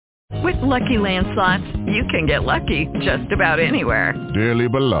With Lucky Land Slots, you can get lucky just about anywhere. Dearly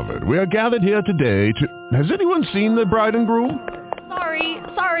beloved, we are gathered here today to... Has anyone seen the bride and groom?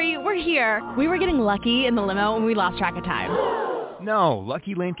 Sorry, we're here. We were getting lucky in the limo and we lost track of time. No,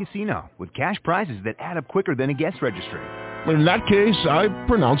 Lucky Land Casino, with cash prizes that add up quicker than a guest registry. In that case, I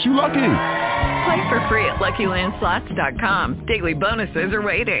pronounce you lucky. Play for free at LuckyLandSlots.com. Daily bonuses are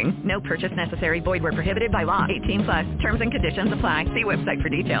waiting. No purchase necessary. Void where prohibited by law. 18+. Terms and conditions apply. See website for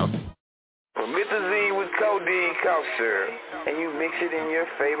details. Promethazine with codeine cough syrup, and you mix it in your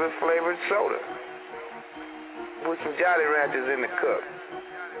favorite flavored soda. Put some Jolly Ranchers in the cup.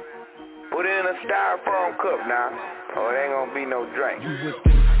 Put it in a styrofoam cup now, or it ain't gonna be no drink. You would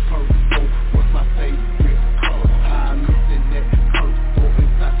think purple was my favorite color. I'm mixing that purple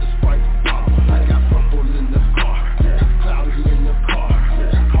inside the Sprite bottle. I got purple in the car, cloudy in the car.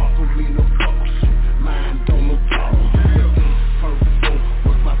 Hard for me no colors, mine don't look tall. Purple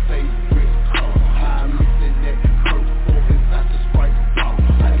was my favorite color. I'm mixing that purple inside the Sprite bottle.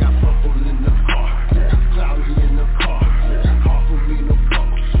 I got purple in the car, cloudy in the car. Hard for me no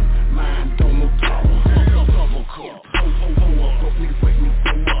colors, mine don't look tall. Double cup.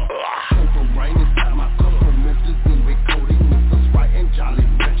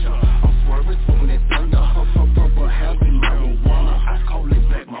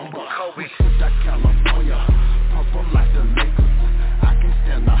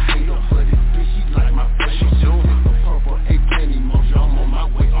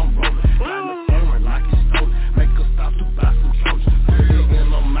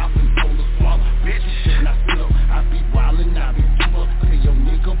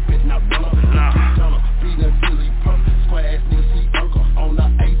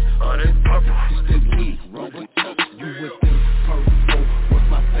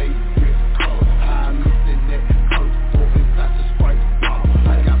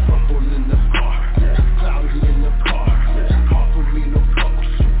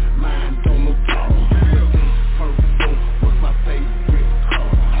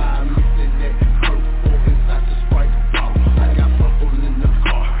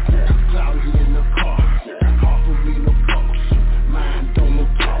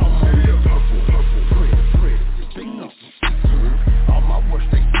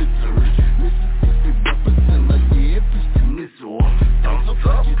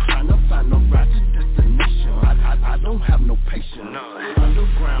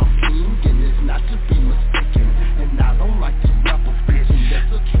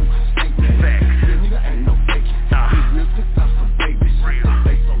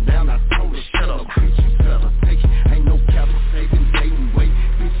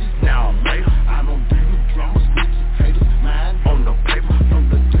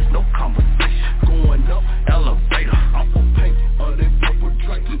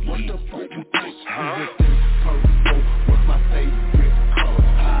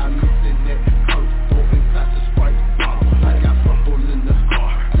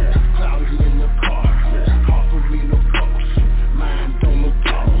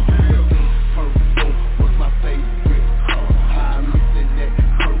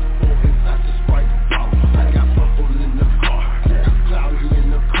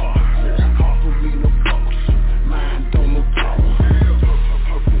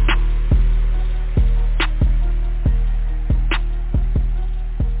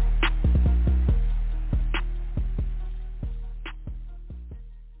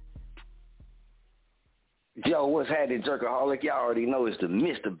 Yo, what's happening, Jerkaholic? Y'all already know it's the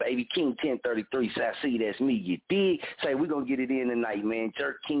Mr. Baby, King 1033, Sassy, that's me, you dig? Say, we're going to get it in tonight, man.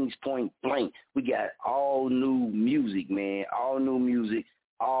 Jerk Kings Point Blank. We got all new music, man. All new music,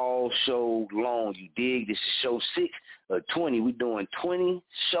 all show long, you dig? This is show 6 of 20. We're doing 20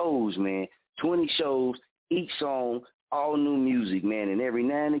 shows, man. 20 shows, each song, all new music, man. And every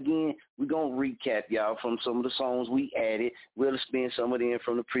now and again, we're going to recap, y'all, from some of the songs we added. We'll spin some of them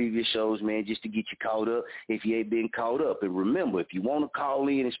from the previous shows, man, just to get you caught up if you ain't been caught up. And remember, if you want to call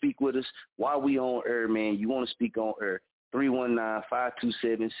in and speak with us while we on air, man, you want to speak on air,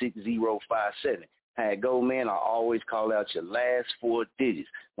 319-527-6057. How it go, man, I always call out your last 4 digits.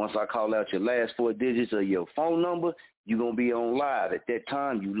 Once I call out your last 4 digits of your phone number, you're going to be on live. At that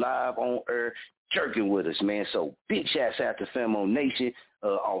time, you live on air, jerking with us, man. So big shouts out to Famo Nation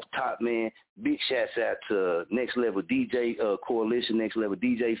off top, man. Big shouts out to Next Level DJ Coalition, Next Level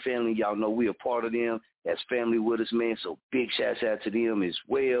DJ family. Y'all know we a part of them. That's family with us, man. So big shouts out to them as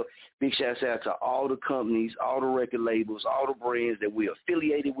well. Big shouts out to all the companies, all the record labels, all the brands that we're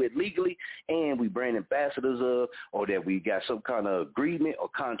affiliated with legally and we brand ambassadors of, or that we got some kind of agreement or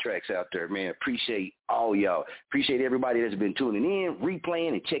contracts out there, man. Appreciate all y'all. Appreciate everybody that's been tuning in,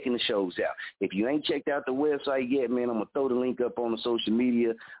 replaying, and checking the shows out. If you ain't checked out the website yet, man, I'm going to throw the link up on the social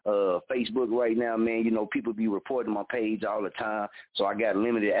media, Facebook right now, man. You know, people be reporting my page all the time, so I got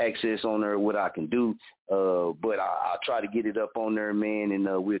limited access on there, what I can do. But I'll try to get it up on there, man, and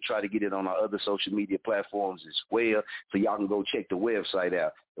we'll try to get it on our other social media platforms as well, so y'all can go check the website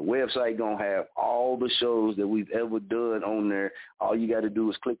out. The website going to have all the shows that we've ever done on there. All you got to do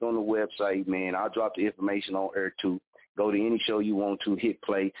is click on the website, man. I'll drop the information on air, too. Go to any show you want to, hit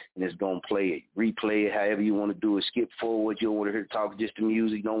play, and it's going to play it. Replay it, however you want to do it. Skip forward. You don't want to hear the talking, just the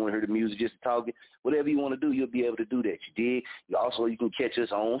music. You don't want to hear the music, just the talking. Whatever you want to do, you'll be able to do that. You dig? You can catch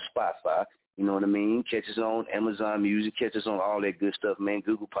us on Spotify. You know what I mean? Catch us on Amazon Music. Catch us on all that good stuff, man.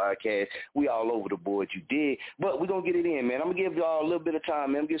 Google Podcasts. We all over the board, you dig. But we're going to get it in, man. I'm going to give y'all a little bit of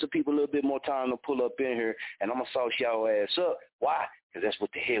time, man. I'm going to give some people a little bit more time to pull up in here, and I'm going to sauce y'all ass up. Why? Because that's what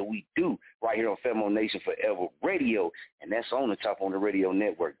the hell we do right here on Femo Nation Forever Radio, and that's on the top on the radio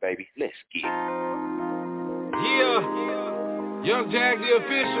network, baby. Let's get it. Yeah. Young Jag, the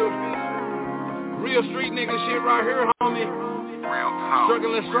official. Real street nigga shit right here, homie.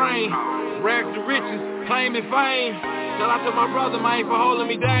 Struggling strain. Rags to riches, claiming fame. Shout out to my brother, man, for holding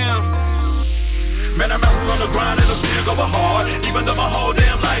me down. Man, I'm out on the grind and I'm still going hard. Even though my whole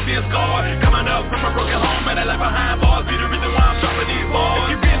damn life is scarred. Coming up from a broken home and I left behind bars. Be the reason why I'm dropping these bars.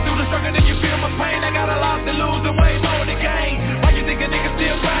 If you've been through the struggle then you feel my pain. I got a lot to lose and way more to gain. Why you think a nigga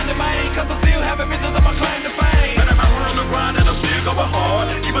still grinding, man? Cause I still have evidence of my claim to fame. Man, I'm out on the grind and I'm still going hard.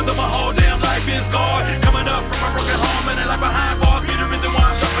 Even though my whole damn life is scarred. Coming up from a broken home and I left behind bars. Be the reason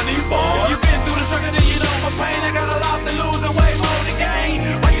why I'm dropping these bars. If you've been through the struggle then you know my pain. I got a lot to lose and way more to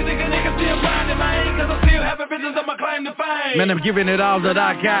gain. Why you think a nigga still grinding, man? Cause I still have evidence of my claim to fame. Man, I'm giving it all that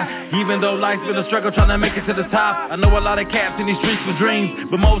I got. Even though life's been a struggle trying to make it to the top. I know a lot of cats in these streets with dreams,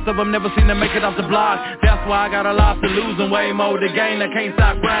 but most of them never seem to make it off the block. That's why I got a lot to lose and way more to gain. I can't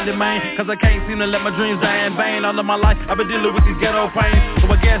stop grinding, man, cause I can't seem to let my dreams die in vain. All of my life I've been dealing with these ghetto pains. So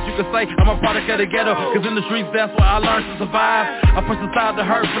I guess you could say I'm a product of the ghetto, cause in the streets that's where I learned to survive. I pushed aside the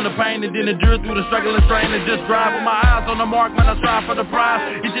hurt from the pain and then endure through the struggle and strain and just drive. With my eyes on the mark, man, I strive for the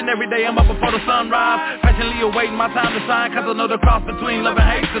prize. Each and every day I'm up before the sunrise, patiently awaiting my time to shine, cause I know the cross between love and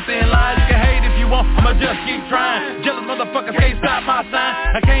hate's the thin line. You can hate if you want, I'ma just keep trying. Jealous motherfuckers can't stop my sign.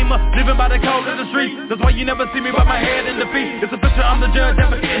 I came up living by the code of the streets. That's why you never see me with my head in the feet. It's a picture, I'm the judge,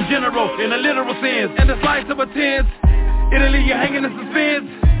 advocate in general, in a literal sense. And the slice of a tense, it'll leave you hanging in suspense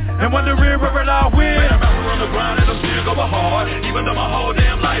and wondering where it all went. Man, I'm out on the grind and I'm still going hard. Even though my whole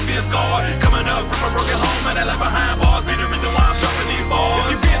damn life is scarred. Coming up from a broken home and I left behind bars. Be the reason why I'm dropping these bars.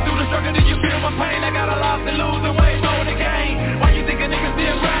 If you've been through the struggle then you feel my pain. I got a lot to lose and way more to gain. Why you think a nigga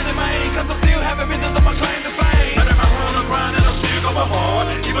still grinding, man? Cause I still have evidence of my claim to fame. Man, I'm out on the grind and I'm still going hard.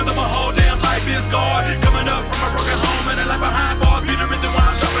 Even though my whole damn life is scarred. Coming up from a broken home and I left behind bars. Be the reason why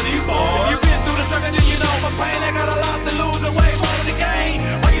I'm dropping these bars. If you've been through the struggle then you know my pain. I got a lot to lose and way more to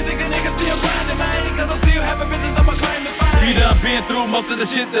gain. Why you think a nigga still grinding, man? Cause I still have evidence of my claim to fame. You done been through most of the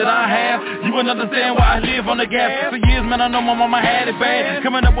shit that I have. You wouldn't understand why I live on the gap. For years, man, I know my mama had it bad.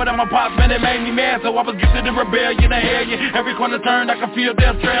 Coming up without my pops, man, it made me mad. So I was gifted in rebellion and hell, yeah. Every corner turned, I could feel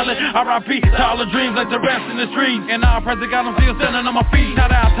death trailing. R.I.P. to all the dreams like the rest in the streets. And all praise to God, I'm still standing on my feet.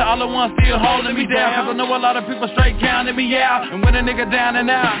 Shout out to all the ones still holding me down, cause I know a lot of people straight counting me out. And when a nigga down and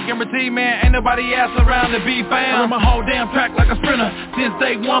out, guarantee, man, ain't nobody else around to be found. I'm my whole damn track like a sprinter. Since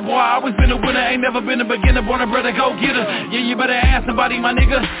day one, boy, I always been a winner. Ain't never been a beginner, born a brother, go get her. Yeah, you better ask somebody, my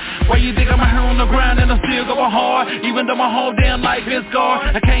nigga. Why you think I'm out here on the grind and I'm still going hard? Even though my whole damn life is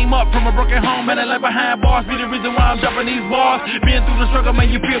scarred. I came up from a broken home and I left behind bars. Be the reason why I'm dropping these bars. Been through the struggle, man,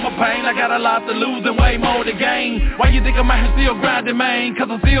 you feel my pain. I got a lot to lose and way more to gain. Why you think I'm out here still grinding, man?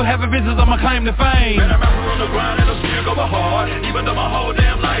 Cause I still have evidence of my claim to fame. Man, I'm out here on the grind and I'm still going hard. Even though my whole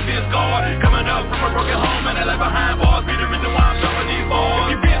damn life is scarred. Coming up from a broken home and I left behind bars. Be the reason why I'm dropping these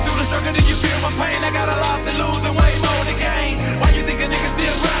bars. If you've been through the struggle then you feel my pain. I got a lot to lose and way more to gain. Why you think a nigga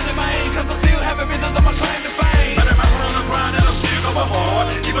still grinding, man? Cause I still have evidence of my claim to fame. Man, I'm out here on the grind and I'm still going hard.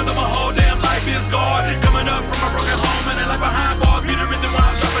 Even though my whole damn life is scarred. Coming up from a broken home and I left behind bars. Be the reason why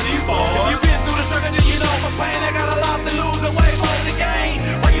I'm dropping these bars. If you've been through the struggle then you know my pain. I got a lot to lose and way more to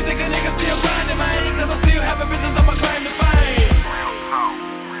gain. Why you think a nigga still grinding, man? Cause I still have evidence of my claim to fame.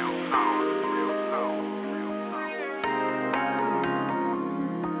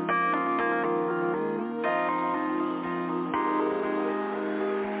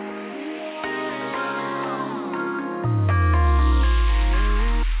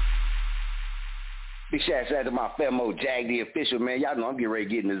 Big shouts out to my Femo Jag, the official, man. Y'all know I'm getting ready to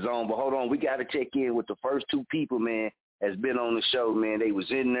get in the zone, but hold on. We got to check in with the first two people, man, that's been on the show, man. They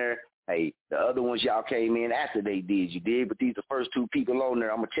was in there, Hey, the other ones y'all came in after they did, you did, but these are the first 2 people on there.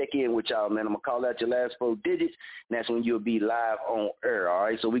 I'm going to check in with y'all, man. I'm going to call out your last 4 digits, and that's when you'll be live on air, all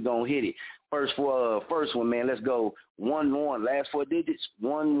right? So we're going to hit it. First one, man, let's go 11, last 4 digits,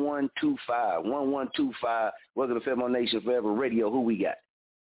 1125, 1125. Welcome to FNF-Radio Radio. Who we got?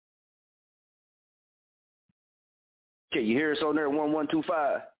 Okay, you hear us on there,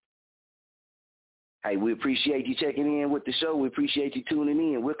 1125? Hey, we appreciate you checking in with the show. We appreciate you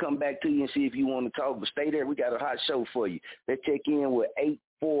tuning in. We'll come back to you and see if you want to talk, but stay there. We got a hot show for you. Let's check in with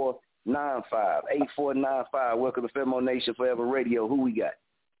 8495. 8495. Welcome to FNF-Radio Radio. Who we got?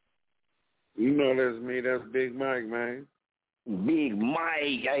 You know that's me. That's Big Mike, man. Big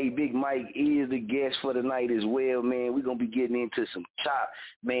Mike. Hey, Big Mike is the guest for the night as well, man. We're going to be getting into some chop.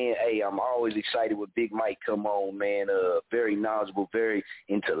 Man, hey, I'm always excited when Big Mike come on, man. Very knowledgeable, very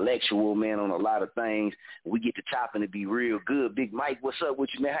intellectual, man, on a lot of things. We get to chopping to be real good. Big Mike, what's up with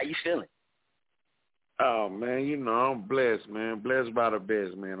you, man? How you feeling? Oh, man, you know, I'm blessed, man. Blessed by the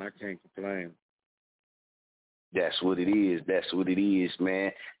best, man. I can't complain. That's what it is. That's what it is,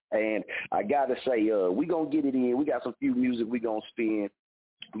 man. And I got to say, we going to get it in. We got some few music we going to spin,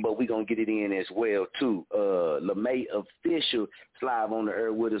 but we going to get it in as well, too. LeMay Official is live on the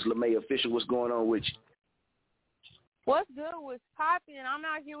air with us. LeMay Official, what's going on with you? What's good? What's popping? I'm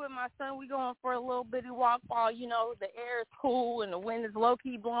out here with my son. We going for a little bitty walk while, you know, the air is cool and the wind is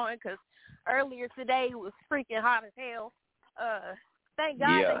low-key blowing because earlier today it was freaking hot as hell. Thank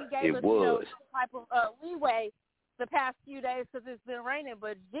God that he gave us, you know, some type of leeway the past few days because it's been raining,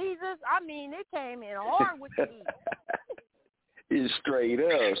 but Jesus, I mean, it came in hard with the heat. It's straight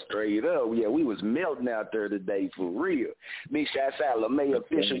up. Yeah, we was melting out there today for real. Me, shouts out LeMay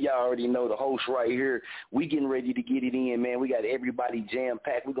Official. Y'all already know the host right here. We getting ready to get it in, man. We got everybody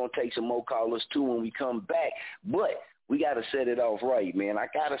jam-packed. We're going to take some more callers, too, when we come back. But we got to set it off right, man. I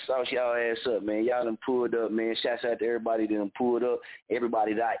got to sauce y'all ass up, man. Y'all done pulled up, man. Shouts out to everybody that done pulled up,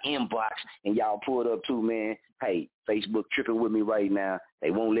 everybody that I inboxed, and y'all pulled up, too, man. Hey, Facebook tripping with me right now.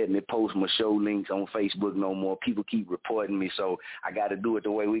 They won't let me post my show links on Facebook no more. People keep reporting me, so I got to do it the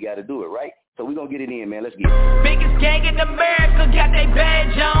way we got to do it, right? So we going to get it in, man. Let's get it. Biggest gang in America, got they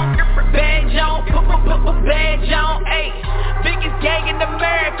badge on. Badge on, badge on, ayy. Biggest gang in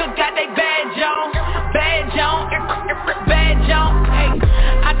America, got they badge on. Badge on, badge on, ayy.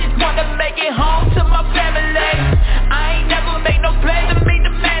 I just want to make it home to my family. I ain't never make no plans to meet the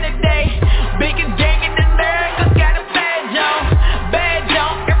man today. Biggest gang in America, got a badge on. Badge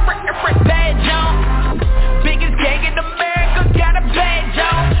on, badge on. Biggest gang in America, got a badge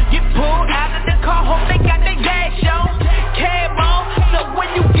on. Get pulled out of the car, hope they got their dash on. Cam on, so when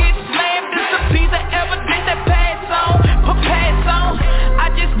you get slammed, there's a piece of evidence that pass on. Pass on.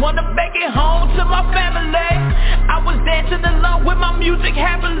 I just wanna make it home to my family. I was dancing along with my music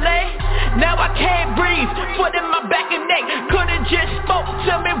happily. Now I can't breathe, foot in my back and neck. Could've just spoke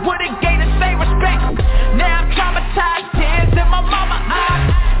to me, would've gave the same respect. Now I'm traumatized, tears in my mama's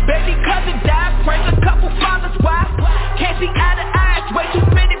eyes. Baby cousin died, praise a couple fathers, why? Can't see eye to eye, way too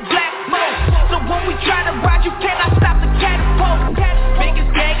many black smoke. So when we try to ride, you cannot stop the catapult.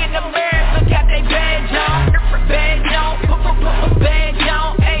 Biggest gang in America, got they badge on. Badge on, badge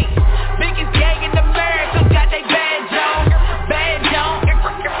on, ayy. Biggest gang in America, got they badge on. Badge on,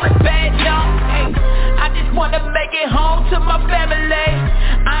 badge on, ayy. I just wanna make it home to my family.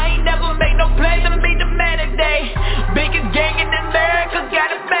 I ain't never make no plans to meet the man today. Biggest gang in America,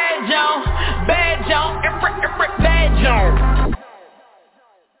 got a badge on. Badge on, badge on.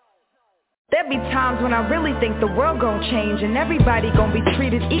 There be times when I really think the world gon' change and everybody gon' be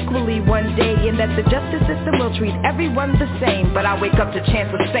treated equally one day, and that the justice system will treat everyone the same. But I wake up to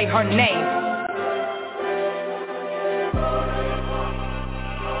chance to say her name.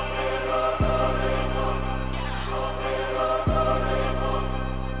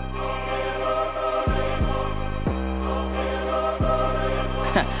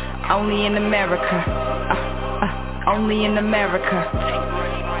 Only in America. Only in America.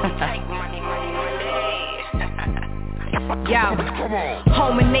 Yo,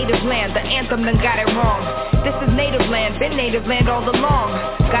 home and native land, the anthem done got it wrong. This is native land, been native land all along.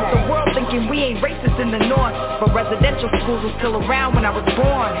 Got the world thinking we ain't racist in the north, but residential schools were still around when I was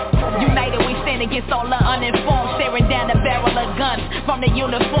born. United we stand against all the uninformed, staring down the barrel of guns from the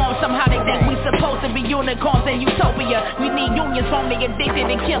uniform. Somehow they think we supposed to be unicorns in utopia. We need unions from the addicted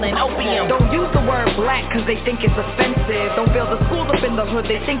and killing opium. Don't use the word black cause they think it's offensive. Don't build the schools up in the hood,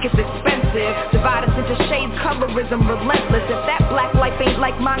 they think it's expensive. Divide us into shades, colorism, relentless. Fellas, if that black life ain't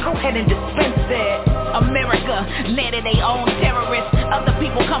like mine, go ahead and dispense it. America, land of their own terrorists. Other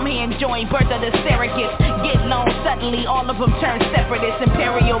people come here and join birth of the surrogates. Get loan, suddenly all of them turn separatists.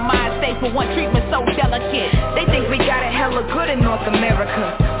 Imperial mind state for one treatment so delicate. They think we got it hella good in North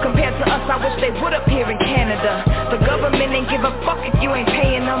America. Compared to us, I wish they would up here in Canada. The government ain't give a fuck if you ain't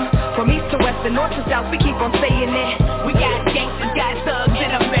paying them. From east to west and north to south, we keep on saying it. We got gangsters, got thugs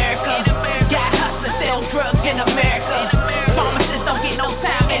in America. Got hustlers, sell drugs in America. Pharmacists don't get no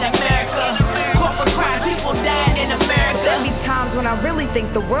time in America. Corporate crime, people dying in America. There be times when I really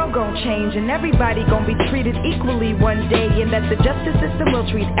think the world gon' change and everybody gon' be treated equally one day, and that the justice system will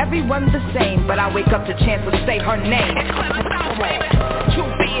treat everyone the same. But I wake up to chance to say her name.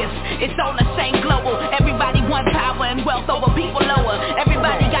 Truth is, it's all the same global. Everybody want power and wealth over people lower.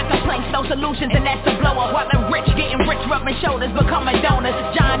 Everybody got complaints, no solutions, and that's the blower. While the rich getting rich, rubbing shoulders, becoming donors.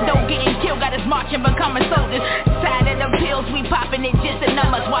 John Doe getting killed, got us marching, becoming soldiers. Side of the pills, we popping it just the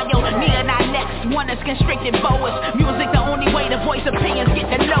numbers. While your knee and our necks, one is constricted boas. Music the only way to voice opinions get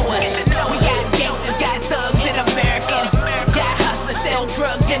to know us. We got gangsters, got thugs in America. Got hustlers, sell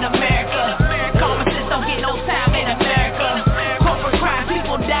drugs in America. Pharmacists don't get no time in America. Corporate crime,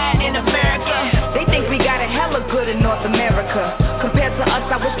 people dying in America. They think we got it hella good in North America. Compared to us,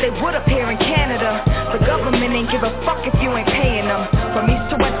 I wish they would up here in Canada. The government ain't give a fuck if you ain't paying them. From east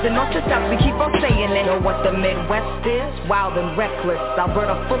to west and north to south, we keep on saying it. Know what the Midwest is? Wild and reckless.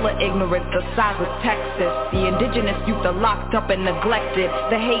 Alberta full of ignorance, the size of Texas. The indigenous youth are locked up and neglected.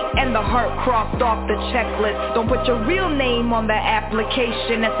 The hate and the hurt crossed off the checklist. Don't put your real name on the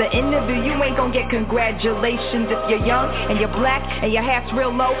application. At the interview, you ain't gonna get congratulations. If you're young and you're black and your hat's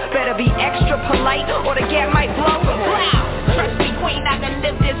real low, better be extra polite or the gap might blow. Wow. Trust me, queen, I done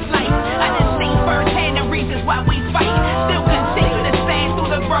lived this life. I done seen firsthand the reasons why we fight. Still continue to stand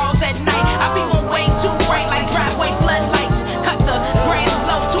through the brawls at night. Our people way too bright like driveway floodlights. Cut the grass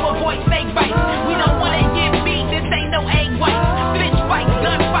low to avoid snake bites. We don't wanna get beat, this ain't no egg whites. Fish fights,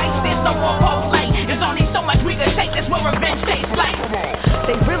 gun fights, there's no more whole light. There's only so much we can take, that's what revenge tastes like.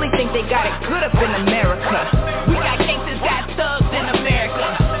 They really think they got it good up in America. We got gangsters, got thugs in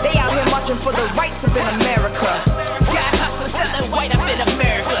America. They out here marching for the rights up in America. Got hustlers selling white up in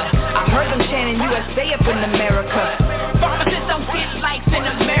America. I heard them chanting USA up in America. Pharmacists don't get likes in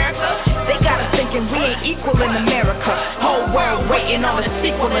America. They got us thinking we ain't equal in America. Whole world waiting on the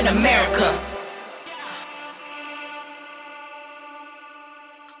sequel in America.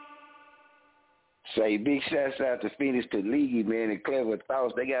 Say big shouts out to Phoenix Kaligi, man, and Clever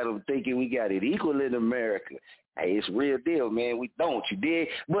Thoughts. They got them thinking we got it equal in America. Hey, it's real deal, man. We don't, you did?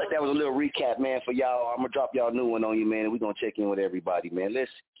 But that was a little recap, man, for y'all. I'm going to drop y'all a new one on you, man, and we're going to check in with everybody, man.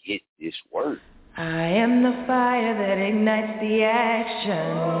 Let's get this work. I am the fire that ignites the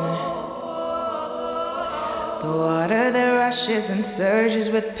action, the water that rushes and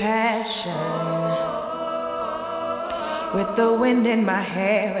surges with passion, with the wind in my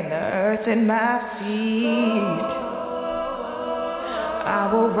hair and the earth in my feet.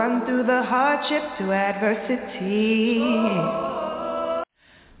 I will run through the hardship to adversity.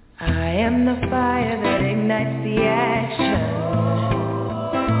 I am the fire that ignites the action,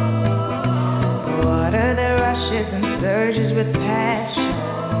 the water that rushes and surges with passion,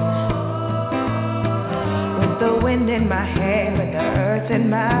 with the wind in my hair and the earth in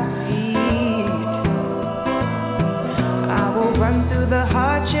my feet. I will run through the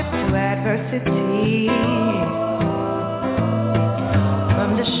hardship to adversity.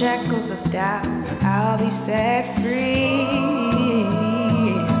 From the shackles of doubt, I'll be set free,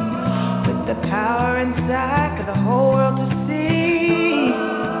 with the power inside for the whole world to see.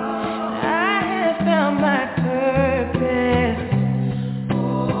 I have found my purpose.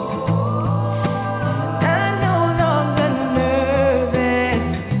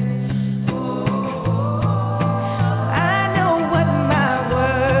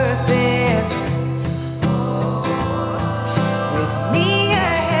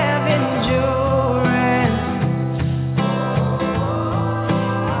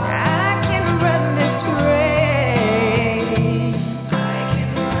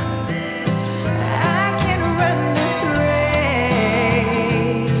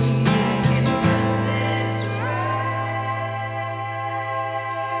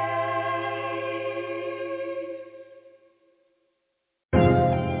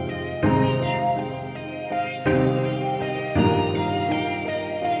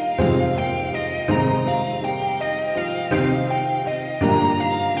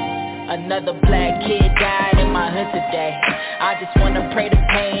 Another black kid died in my hood today. I just wanna pray the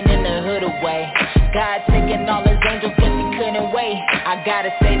pain in the hood away. God sending all his angels cause he couldn't wait. I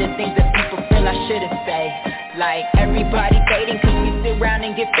gotta say the things that people feel I shouldn't say. Like everybody fading, cause we sit around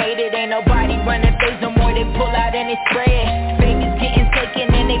and get faded. Ain't nobody running phase no more, they pull out and they spread. Babies getting taken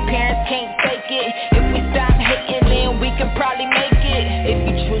and their parents can't fake it. If we stop hating, then we can probably make it. If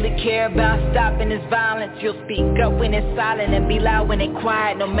you truly care about stopping this violence, you'll speak up when it's silent and be loud when it's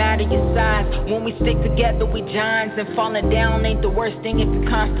quiet, no matter your size. When we stick together, we giants, and falling down ain't the worst thing if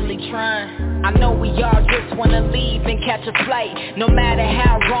you're constantly trying. I know we all just wanna leave and catch a flight. No matter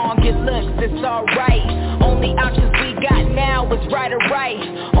how wrong it looks, it's alright. Only options we got now is right or right.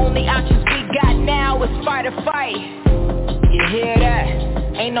 Only options we got now is fight or fight. You hear that?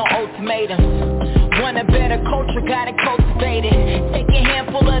 Ain't no ultimatums. Want a better culture, gotta cultivate it. Take a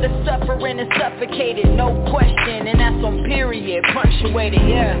handful of the suffering and suffocate it. No question, and that's on period, punctuated,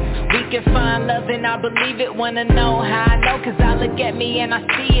 yeah. We can find love and I believe it. Wanna know how I know, cause I look at me and I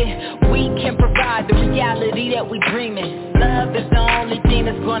see it. We can provide the reality that we dreaming. Love is the only thing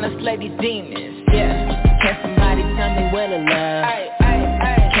that's gonna slay these demons, yeah. Can somebody tell me where to love?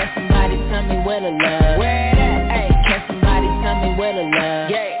 Can somebody tell me where to love? Can somebody tell me where to love?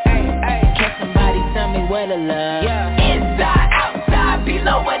 Can somebody tell me where to love? Inside, outside,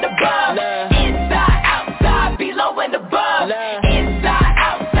 below and above. Inside, outside, below and above. Inside,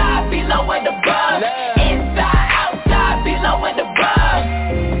 outside, below and above. Inside, outside, below and above.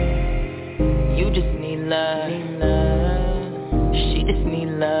 You just need love. She just need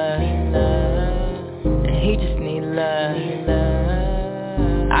love. And he just need love.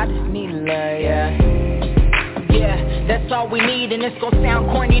 I just need love, yeah. Yeah, that's all we need, and it's gon' sound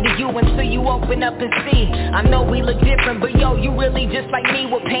corny to you until you open up and see. I know we look different, but yo, you really just like me,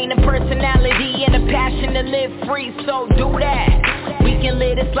 with pain and personality and a passion to live free, so do that. We can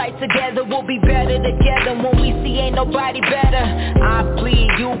live this life together, we'll be better together. When we see ain't nobody better, I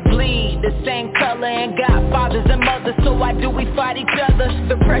bleed, you bleed, the same color, and got fathers and mothers, so why do we fight each other?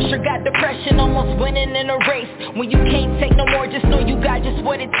 The pressure got depression, almost winning in a race. When you can't take no more, just know you got just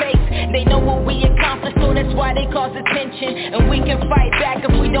what it takes. They know what we accomplished, so that's why they cause attention. And we can fight back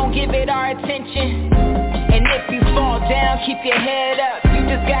if we don't give it our attention. And if you fall down, keep your head up. You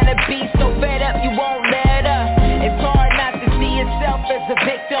just gotta be so fed up, you won't let up. It's hard not to see yourself as a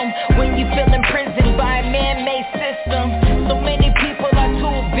victim when you feel imprisoned by a man-made system. So many people are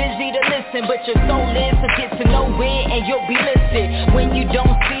too busy to listen, but your soul is, so get to know it and you'll be listed. When you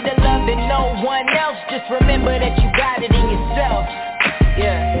don't see the love in no one else, just remember that you got it in yourself.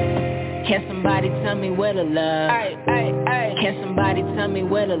 Yeah. Can somebody tell me where to love? Can somebody tell me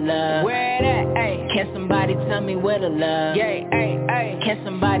where to love? Can somebody tell me where to love? Can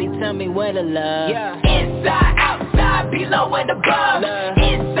somebody tell me where to love? Inside, outside, below and above.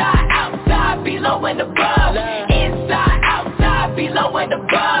 Inside, outside, below and above. Inside, outside, below and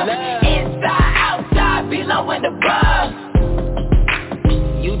above. Inside, outside, below and above.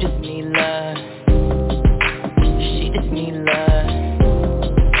 You just need love. She just need love.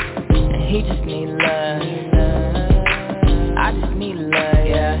 He just need love. I just need love,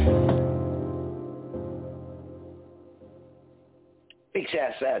 yeah. Big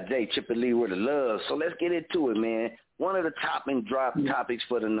shout out Jay Chipper Lee with the love. So let's get into it, man. One of the top and drop topics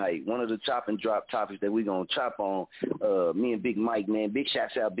for the night. One of the chop and drop topics that we're going to chop on, me and Big Mike, man. Big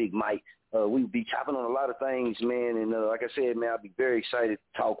shouts out Big Mike. We'll be chopping on a lot of things, man. And like I said, man, I'll be very excited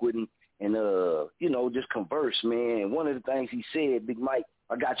to talk with him and, just converse, man. And one of the things he said, Big Mike,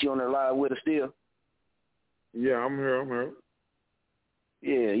 I got you on the line with us still. Yeah, I'm here.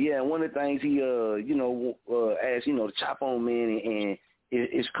 Yeah. And one of the things he, asked, to chop on, man, and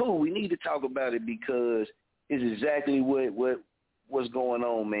it's cool. We need to talk about it because it's exactly what's going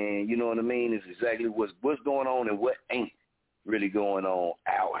on, man. You know what I mean? It's exactly what's going on and what ain't really going on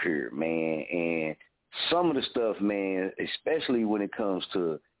out here, man. And some of the stuff, man, especially when it comes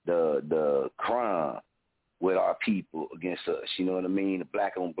to the crime with our people against us, you know what I mean? The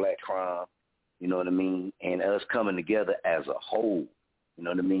black on black crime, you know what I mean? And us coming together as a whole, you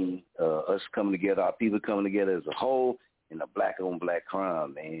know what I mean? Us coming together, our people coming together as a whole, and the black on black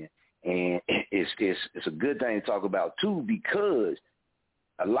crime, man. And it's a good thing to talk about too, because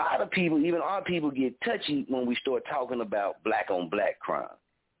a lot of people, even our people, get touchy when we start talking about black on black crime.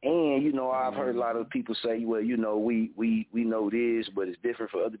 And, I've heard a lot of people say, well, we know this, but it's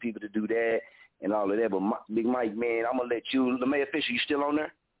different for other people to do that and all of that. But Big Mike, man, I'm going to let you, LeMay Official, you still on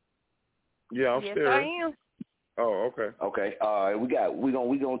there? Yeah, I'm yes, still I here. am. Oh, okay. Okay. All right. We're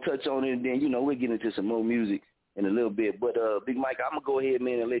gonna touch on it, and then, we'll get into some more music in a little bit. But, Big Mike, I'm going to go ahead,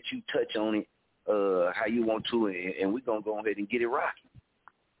 man, and let you touch on it how you want to, and we're going to go ahead and get it rocking.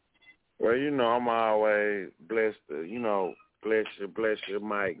 Well, I'm always blessed to, bless your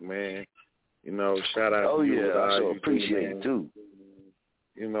mic, man. Shout out to you. Oh, yeah, I so appreciate it, too.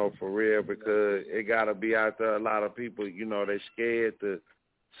 you know, for real, because it got to be out there. A lot of people, you know, they scared to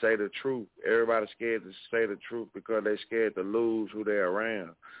say the truth. Everybody's scared to say the truth because they're scared to lose who they're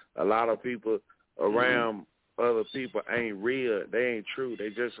around. A lot of people around other people ain't real. They ain't true. They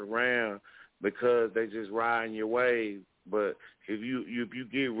just around because they just riding your wave. But if you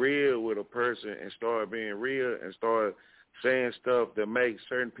get real with a person and start being real and start saying stuff that makes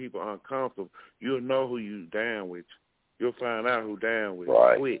certain people uncomfortable, you'll know who you down with. You'll find out who down with.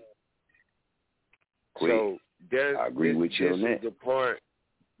 Right. Quick. So I agree with you on that.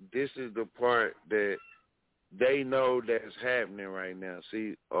 This is the part that they know that's happening right now.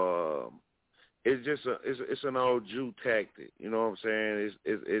 See, it's just it's an old Jew tactic. You know what I'm saying?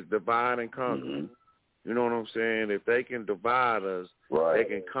 It's divide and conquer. Mm-hmm. You know what I'm saying? If they can divide us, they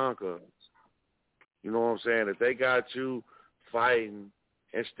can conquer us. You know what I'm saying? If they got you fighting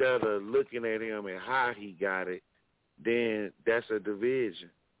instead of looking at him and how he got it, then that's a division.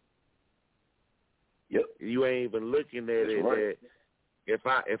 Yep. You ain't even looking at it that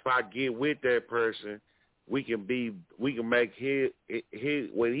if I get with that person, we can make his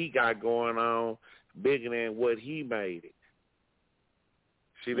what he got going on bigger than what he made it.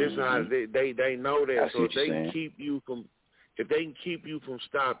 See, this is how they know that. So if they can keep you from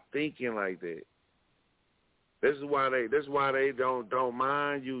stop thinking like that. This is why they don't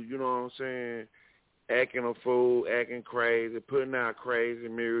mind you, you know what I'm saying, acting a fool, acting crazy, putting out crazy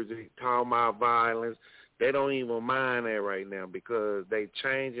music, talking about violence. They don't even mind that right now because they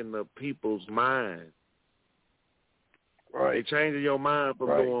changing the people's mind. Right. They changing your mind for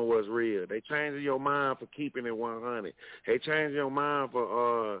doing what's real. They changing your mind for keeping it 100. They changing your mind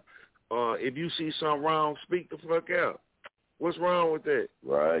for if you see something wrong, speak the fuck out. What's wrong with that?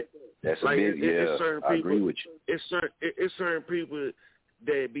 Right. That's like a big, it's certain people, I agree with you. It's certain people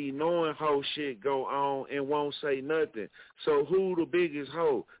that be knowing how shit go on and won't say nothing. So who the biggest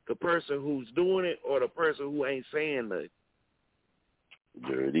hoe? The person who's doing it or the person who ain't saying nothing?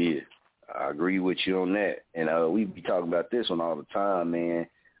 There it is. I agree with you on that. And we be talking about this one all the time, man.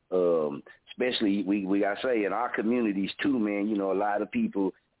 Especially, we got to say, in our communities too, man, you know, a lot of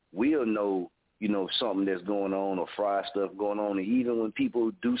people will know, you know, something that's going on or fry stuff going on. And even when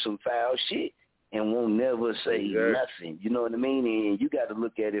people do some foul shit and won't never say nothing, you know what I mean? And you got to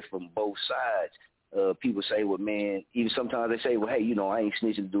look at it from both sides. People say, well, man, even sometimes they say, well, hey, you know, I ain't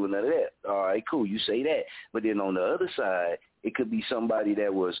snitching doing none of that. All right, cool, you say that. But then on the other side, it could be somebody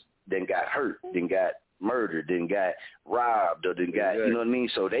that then got hurt, then got murdered, then got robbed, or then got, you know what I mean?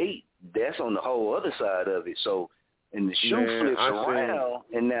 So that's on the whole other side of it. So, and the shoe flips around,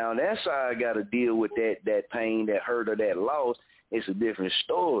 and now that side got to deal with that pain, that hurt, or that loss. It's a different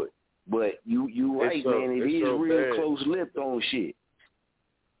story. But you right, man. It is real close-lipped on shit.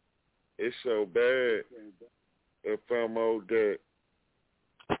 It's so bad, FMO, that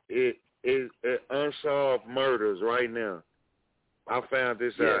it unsolved murders right now. I found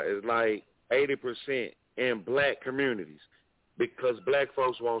this out. It's like 80% in black communities because black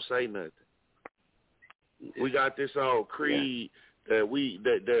folks won't say nothing. We got this old creed that we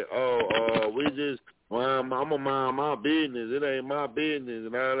just, well, I'm gonna mind my business. It ain't my business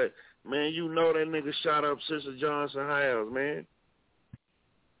and all that. Man, you know that nigga shot up Sister Johnson house, man.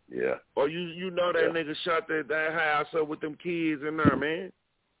 Yeah. Or you know that nigga shot that house up with them kids in there, man.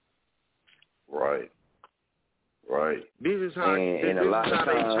 Right. Right. This is how they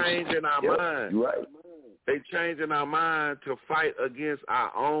changing our mind. You're right. They changing our mind to fight against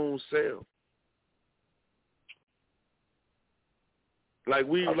our own self. Like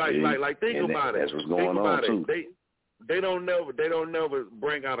think about it. That's what's going on too. They don't never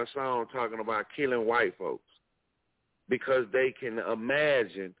bring out a song talking about killing white folks because they can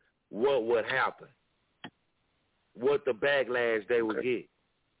imagine what would happen, what the backlash they would get,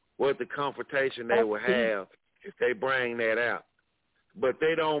 what the confrontation they would have if they bring that out. But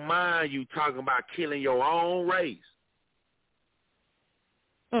they don't mind you talking about killing your own race.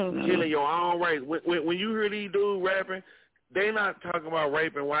 Mm-hmm. Killing your own race. When you hear these dudes rapping, they not talking about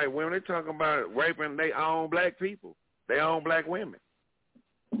raping white women. They talking about raping their own black people, their own black women.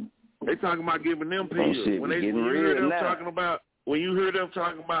 They talking about giving them pills. When you hear them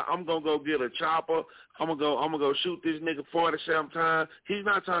talking about, I'm gonna go get a chopper. I'm gonna go shoot this nigga 47 times. He's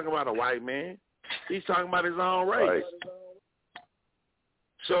not talking about a white man. He's talking about his own race. Right.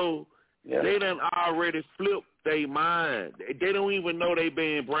 So they done already flipped their mind. They don't even know they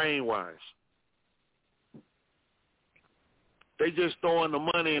being brainwashed. They just throwing the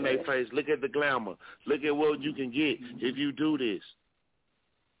money in their face. Look at the glamour. Look at what you can get if you do this.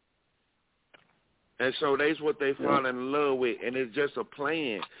 And so that's what they fall in love with, and it's just a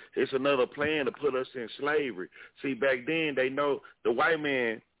plan. It's another plan to put us in slavery. See, back then they know the white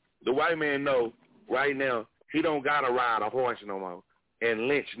man know right now he don't gotta ride a horse no more and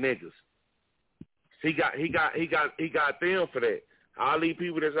lynch niggas. He got them for that. All these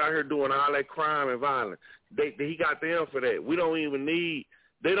people that's out here doing all that crime and violence, he got them for that.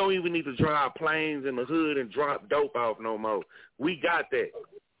 They don't even need to drive planes in the hood and drop dope off no more. We got that.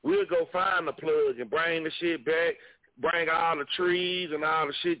 We'll go find the plug and bring the shit back, bring all the trees and all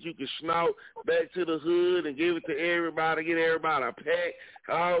the shit you can snort back to the hood and give it to everybody, get everybody a pack,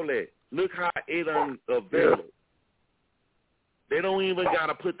 all that. Look how it unavailable. They don't even got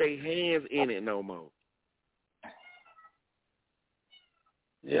to put their hands in it no more.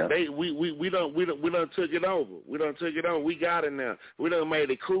 Yeah. We done took it over. We done took it over. We got it now. We done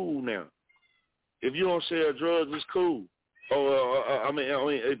made it cool now. If you don't sell drugs, it's cool. Or I mean,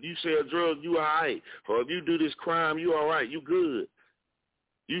 if you sell drugs, you all right. Or if you do this crime, you all right. You good.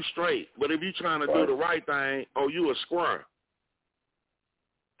 You straight. But if you trying to do the right thing, you a square.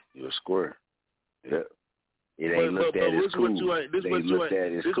 You a square. Yeah. It ain't looked at as cool. They looked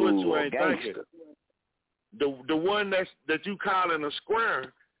at as cool or gangster. The one that you calling a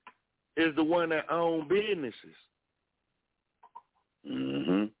square is the one that own businesses.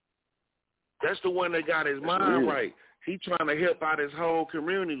 Mm-hmm. That's the one that got his mind right. He trying to help out his whole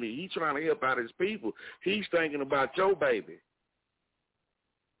community. He trying to help out his people. He's thinking about your baby.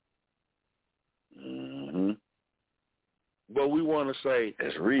 Mm-hmm. But we want to say,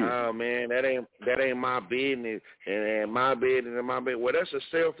 that's real. Oh man, that ain't my business, and my business and my business. Well, that's a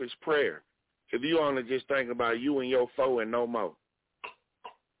selfish prayer. If you only just think about you and your foe and no more.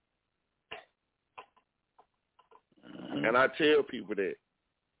 Mm-hmm. And I tell people that.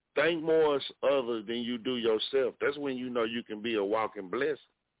 Think more of others than you do yourself. That's when you know you can be a walking blessing.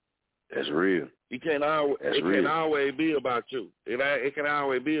 That's real. It can't always be about you. It can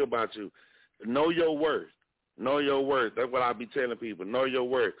always be about you. Know your worth. Know your worth. That's what I be telling people. Know your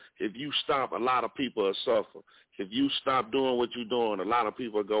worth. If you stop, a lot of people will suffer. If you stop doing what you're doing, a lot of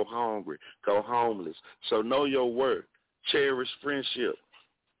people go hungry, go homeless. So know your worth. Cherish friendship.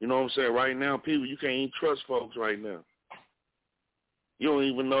 You know what I'm saying? Right now, people, you can't even trust folks right now. You don't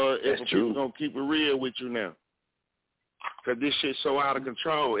even know if people going to keep it real with you now. Because this shit's so out of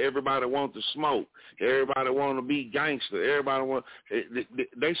control. Everybody wants to smoke. Everybody want to be gangster. Everybody want.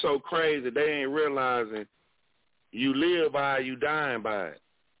 They so crazy they ain't realizing you live by it, you dying by it.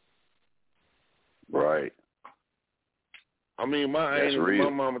 Right. I mean, my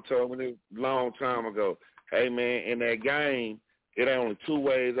mama told me this a long time ago, hey, man, in that game, it ain't only two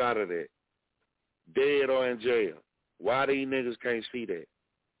ways out of that, dead or in jail. Why these niggas can't see that?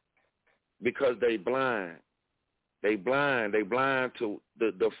 Because they blind. They blind. They blind to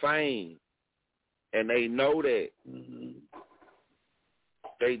the fame. And they know that. Mm-hmm.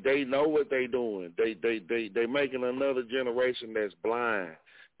 They know what they doing. They making another generation that's blind.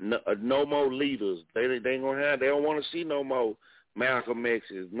 No more leaders. They ain't gonna have. They don't want to see no more Malcolm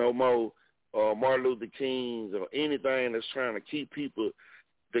X's, no more Martin Luther Kings or anything that's trying to keep people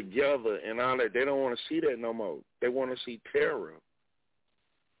together and all that. They don't want to see that no more. They want to see terror,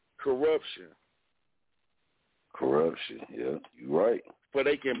 corruption. Yeah, you're right. But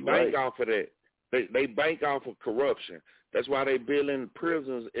they can bank off of that. They bank off of corruption. That's why they building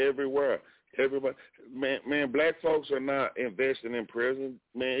prisons everywhere. Everybody, man, black folks are not investing in prisons.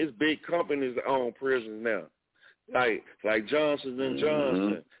 Man, it's big companies that own prisons now, like Johnson &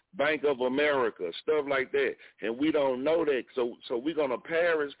 Johnson, Bank of America, stuff like that. And we don't know that, so we're gonna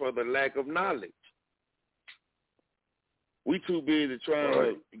perish for the lack of knowledge. We too busy trying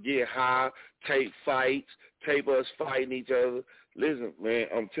to get high, tape fights, tape us fighting each other. Listen, man,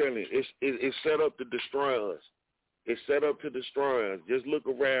 I'm telling you, it's set up to destroy us. It's set up to destroy us. Just look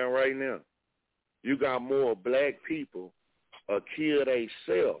around right now. You got more black people kill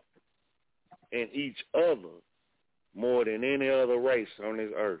themselves and each other more than any other race on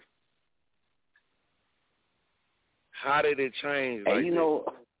this earth. How did it change? And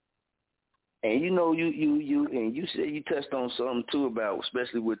you said you touched on something too about,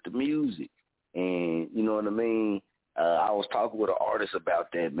 especially with the music, and you know what I mean. I was talking with an artist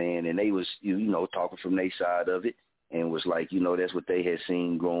about that, man, and they was talking from their side of it, and was like, that's what they had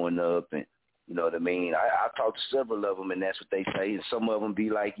seen growing up, and you know what I mean. I talked to several of them, and that's what they say, and some of them be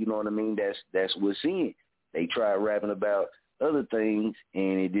like, you know what I mean. That's what's in. They tried rapping about other things,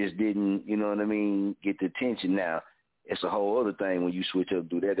 and it just didn't, you know what I mean, get the attention. Now, it's a whole other thing when you switch up and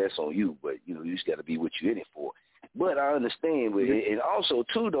do that. That's on you, but you just got to be what you're in it for. But I understand with it, and also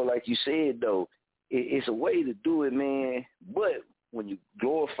too, though, like you said, though, it's a way to do it, man. But when you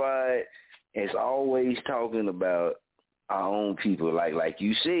glorify it it's always talking about our own people, like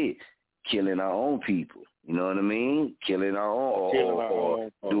you said, killing our own people. You know what I mean? Killing our own,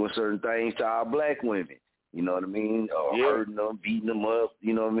 or doing certain things to our black women. You know what I mean? Or hurting them, beating them up.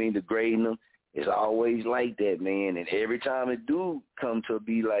 You know what I mean? Degrading them. It's always like that, man. And every time it do come to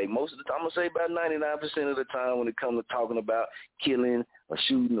be like, most of the time, I'm going to say about 99% of the time when it comes to talking about killing or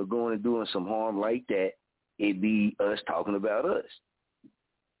shooting or going and doing some harm like that, it be us talking about us.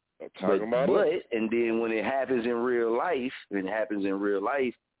 But and then when it happens in real life,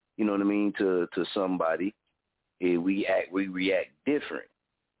 you know what I mean, to somebody, we react different.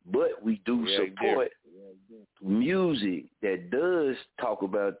 But we do support music that does talk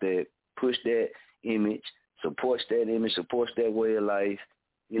about that, push that image, supports that way of life.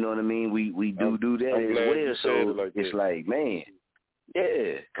 You know what I mean? We do that as well. So it's like, man,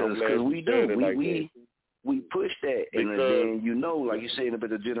 because we do. We push that. And then, you know, like you said,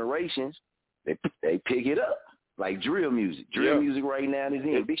 about the generations, they pick it up. Like drill music. Music right now is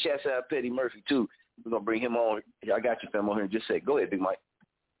in. Big shout out to Petty Murphy, too. We're going to bring him on. I got you, fam, on here in just a sec. Go ahead, Big Mike.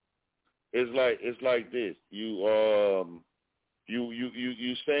 It's like this. You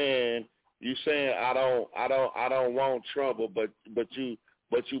saying I don't want trouble, but you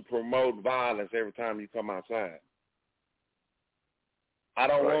promote violence every time you come outside. I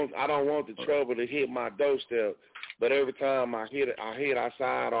don't want the trouble to hit my doorstep, but every time I hit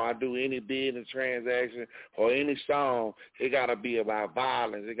outside or I do any business transaction or any song, it gotta be about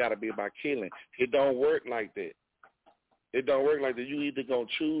violence. It gotta be about killing. It don't work like that. You either gonna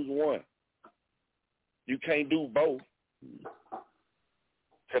choose one. You can't do both.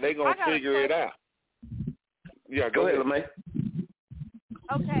 Cause they gonna figure it out. Yeah, go ahead, LeMay.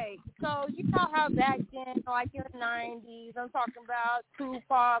 Okay, so you know how back then, like in the 90s, I'm talking about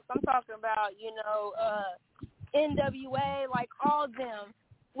Tupac, I'm talking about, NWA, like all them.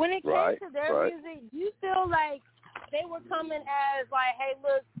 When it came to their music, do you feel like they were coming as like, hey,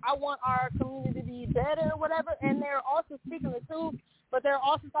 look, I want our community to be better or whatever, and they're also speaking the truth, but they're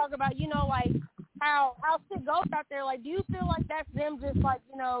also talking about, like, how shit goes out there. Like, do you feel like that's them just like,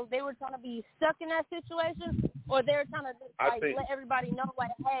 they were trying to be stuck in that situation, or they're trying to just, like, let everybody know,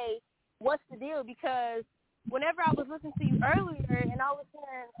 like, hey, what's the deal? Because whenever I was listening to you earlier and I was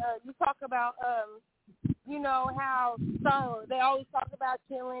hearing you talk about, how they always talk about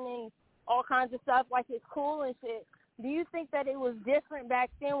killing and all kinds of stuff, like it's cool and shit. Do you think that it was different back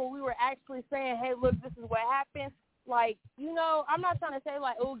then when we were actually saying, hey, look, this is what happened? Like, I'm not trying to say,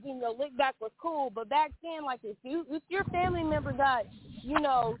 like, getting your lick back was cool, but back then, like, if your family member got,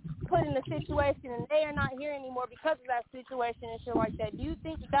 put in a situation and they are not here anymore because of that situation and shit like that, do you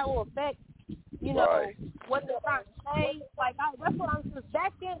think that will affect, what they're trying to say? Like, that's what I'm saying.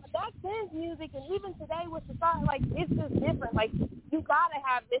 Back then, music, and even today with society, like, it's just different. Like, you got to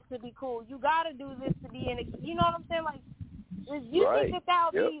have this to be cool. You got to do this to be in it. You know what I'm saying? Like, you think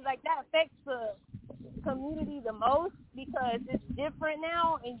that would be, like, that affects the community the most because it's different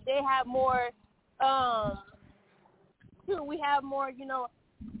now and they have more we have more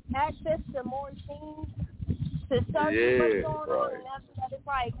access to more things to show you what's going on, and after that it's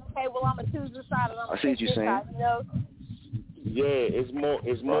like, okay, well, I'm gonna choose this side and I'm gonna choose this side,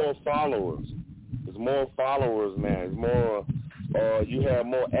 it's more followers. It's more followers now. It's more you have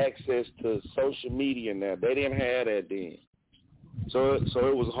more access to social media now. They didn't have that then. So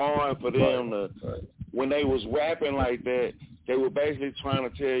it was hard for them to when they was rapping like that, they were basically trying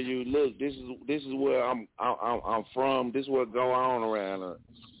to tell you, look, this is where I'm from. This is what go on around us.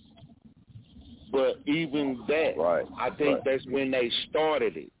 But even that, I think that's when they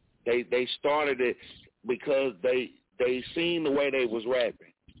started it. They started it because they seen the way they was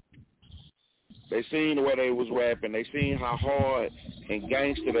rapping. They seen the way they was rapping. They seen how hard and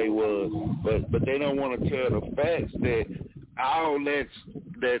gangster they was. But they don't want to tell the facts that outlets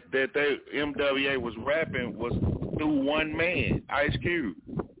that they MWA was rapping was through one man, Ice Cube.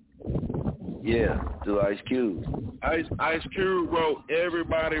 Yeah, through Ice Cube. Ice Cube wrote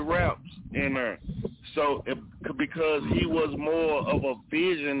Everybody Raps in there. So because he was more of a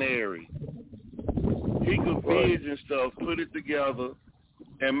visionary, he could vision stuff, put it together,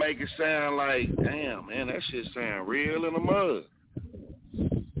 and make it sound like, damn, man, that shit sound real in the mud.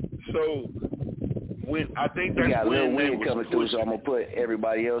 So when I think that's got when Lil they Wayne was coming through, so I'm gonna put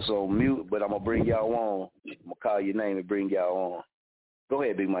everybody else on mute, but I'm gonna bring y'all on. I'm gonna call your name and bring y'all on. Go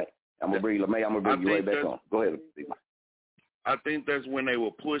ahead, Big Mike. I'm gonna bring you right back on. Go ahead, Big Mike. I think that's when they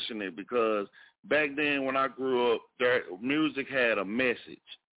were pushing it because back then when I grew up, their music had a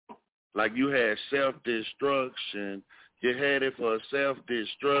message. Like you had self-destruction. You had it for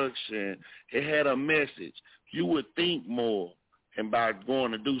self-destruction. It had a message. You would think more. and by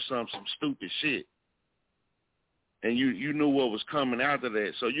going to do some stupid shit. And you knew what was coming after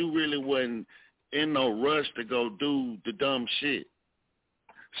that. So you really wasn't in no rush to go do the dumb shit.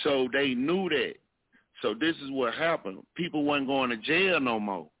 So they knew that. So this is what happened. People wasn't going to jail no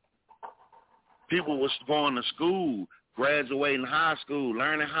more. People was going to school, graduating high school,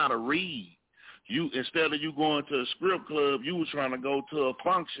 learning how to read. You, instead of you going to a script club, you was trying to go to a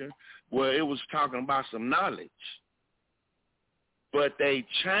function where it was talking about some knowledge. But they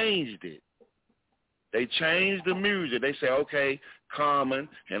changed it. They changed the music. They say, okay, Common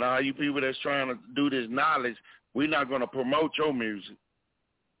and all you people that's trying to do this knowledge, we're not going to promote your music.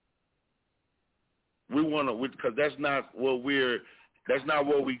 We want to, because that's not where we're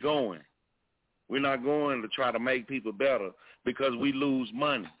going. We're not going to try to make people better because we lose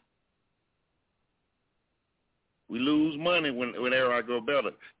money. We lose money when everybody go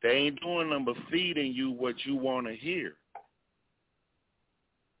better. They ain't doing nothing but feeding you what you want to hear.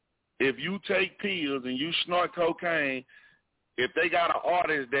 If you take pills and you snort cocaine, if they got an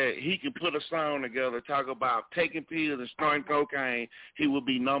artist that he can put a song together talk about taking pills and snorting cocaine, he will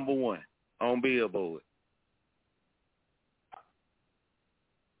be number one on Billboard.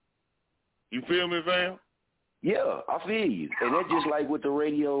 You feel me, fam? Yeah, I feel you. And that's just like with the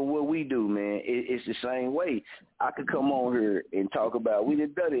radio, what we do, man. It's the same way. I could come on here and talk about, we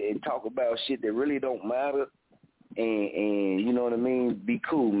done done it, and talk about shit that really don't matter. And you know what I mean? Be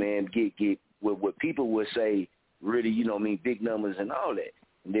cool, man. Get what people would say, really, you know what I mean, big numbers and all that.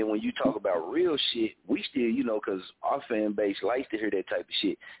 And then when you talk about real shit, we still, you know, because our fan base likes to hear that type of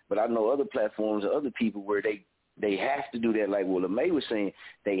shit. But I know other platforms or other people where they have to do that, like what LeMay was saying.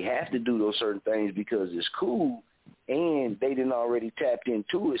 They have to do those certain things because it's cool, and they didn't already tapped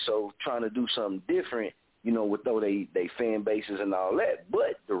into it. So trying to do something different, you know, with they fan bases and all that.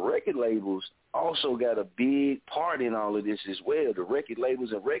 But the record labels also got a big part in all of this as well. The record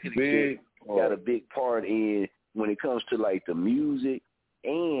labels and record executives got a big part in when it comes to like the music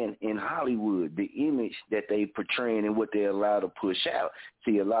and in Hollywood, the image that they portraying and what they're allowed to push out.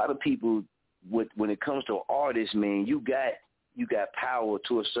 See, a lot of people, when it comes to artists, man, you got power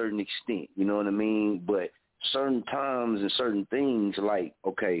to a certain extent, you know what I mean? But certain times and certain things, like,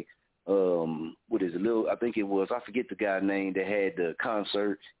 okay, what is it? I think it was, I forget the guy's name that had the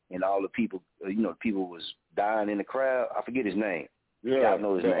concert and all the people, you know, people was dying in the crowd. I forget his name. Yeah, I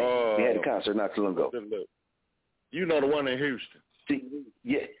know his name. He had a concert not too long ago. You know the one in Houston. See,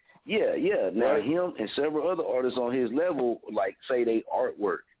 yeah. Now him and several other artists on his level, like say they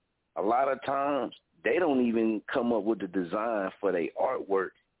artwork. A lot of times they don't even come up with the design for their artwork.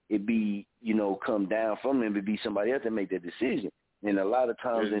 It be, you know, come down from them. It be somebody else that make that decision. And a lot of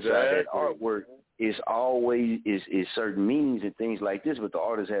times inside that artwork is always is certain meanings and things like this, but the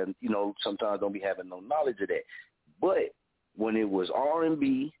artists have, you know, sometimes don't be having no knowledge of that. But when it was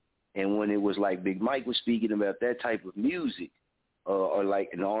R&B and when it was like Big Mike was speaking about that type of music, or like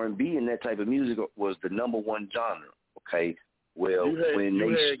an R&B and that type of music was the number one genre, okay? Well, when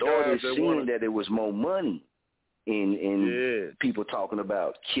they started seeing that there was more money in people talking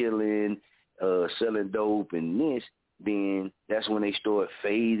about killing, selling dope and this, then that's when they start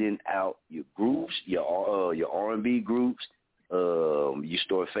fading out your groups, your R&B groups. You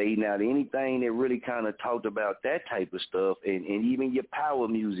start fading out anything that really kind of talked about that type of stuff, and even your power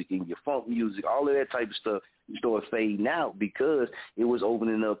music and your funk music, all of that type of stuff, you start fading out because it was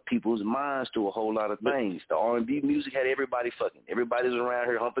opening up people's minds to a whole lot of things. The R&B music had everybody fucking. Everybody's around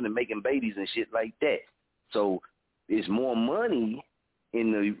here humping and making babies and shit like that. So it's more money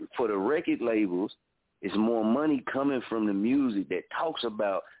for the record labels. It's more money coming from the music that talks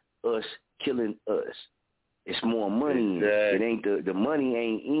about us killing us. It's more money. It ain't the money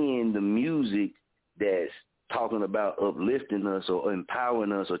ain't in the music that's talking about uplifting us or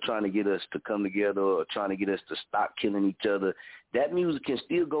empowering us or trying to get us to come together or trying to get us to stop killing each other. That music can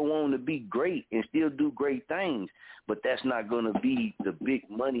still go on to be great and still do great things, but that's not going to be the big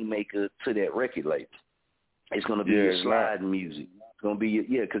money maker to that record label. It's going to be your slide music. It's going to be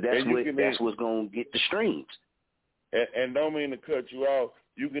because that's what's going to get the streams. And don't mean to cut you off.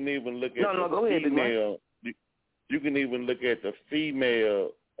 You can even look at go ahead, female. You can even look at the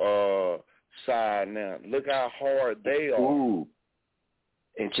female side now. Look how hard they are. Ooh.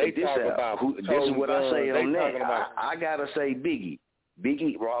 And check this out. This is what I say on that. I got to say Biggie.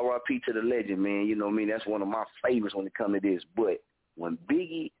 Biggie, R.I.P. to the legend, man. You know what I mean? That's one of my favorites when it comes to this. But when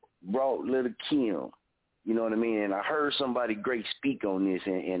Biggie brought Lil' Kim, you know what I mean? And I heard somebody great speak on this,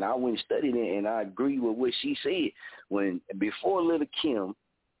 and I went and studied it, and I agree with what she said. Before Lil' Kim,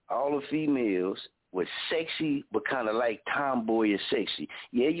 all the females was sexy, but kind of like tomboy is sexy.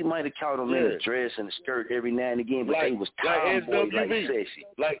 Yeah, you might have caught them in a dress and a skirt every now and again, but they was tomboy, like sexy.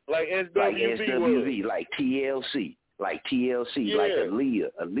 Like SWV. Like SWV, like TLC. Like Aaliyah.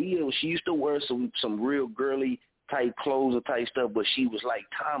 Aaliyah, she used to wear some real girly type clothes or type stuff, but she was like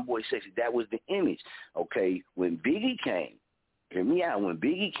tomboy sexy. That was the image. Okay, when Biggie came, hear me out, when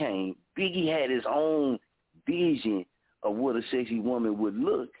Biggie came, Biggie had his own vision of what a sexy woman would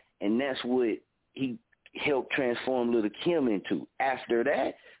look, and that's what he helped transform Lil' Kim into. After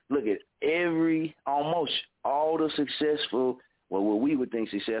that, look at almost all the successful, well, what we would think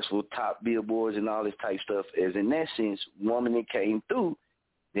successful top billboards and all this type stuff, as in that sense, woman that came through,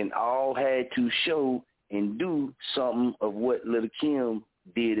 then all had to show and do something of what Lil' Kim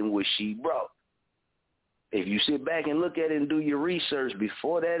did and what she brought. If you sit back and look at it and do your research,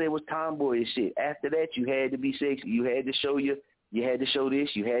 before that it was tomboy shit. After that, you had to be sexy. You had to show you had to show this,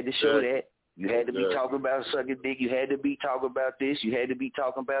 you had to show that. You had to be talking about sucking dick. You had to be talking about this. You had to be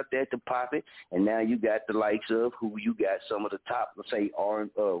talking about that to pop it. And now you got the likes of who you got some of the top, let's say,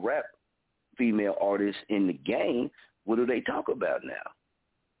 rap female artists in the game. What do they talk about now?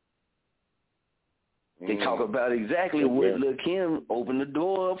 They talk about exactly what Lil' Kim opened the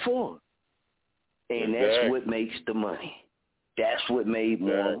door up for. And that's what makes the money. That's what made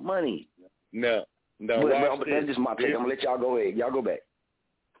more money. No, but that's just my take. I'm going to let y'all go ahead. Y'all go back.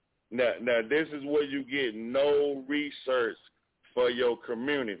 Now, this is where you get no research for your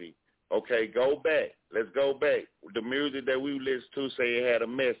community. Okay, go back. Let's go back. The music that we listened to say it had a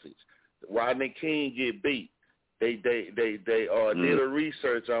message. Rodney King get beat. They did a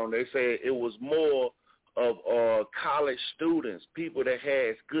research on it. They said it was more of college students, people that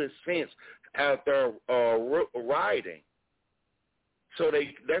has good sense out there riding. So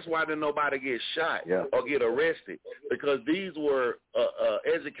that's why didn't nobody get shot or get arrested, because these were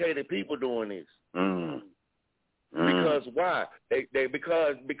educated people doing this. Because why?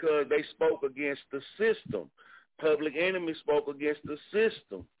 Because they spoke against the system. Public Enemy spoke against the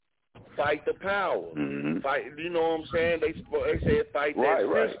system. Fight the power. Fight. You know what I'm saying? They said fight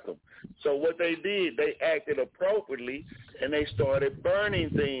that system. So what they did, they acted appropriately, and they started burning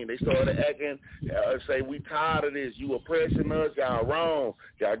things. They started acting, say, we tired of this. You oppressing us. Y'all wrong.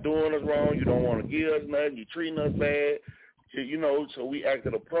 Y'all doing us wrong. You don't want to give us nothing. You treating us bad. You know, so we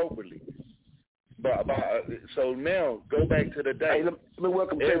acted appropriately. So now, go back to the day. Hey, let me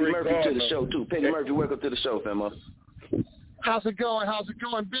welcome Petty Murphy to the show, too. Petty Murphy, welcome to the show, famo. How's it going?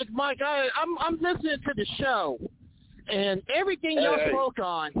 Big Mike, I'm listening to the show, and everything y'all spoke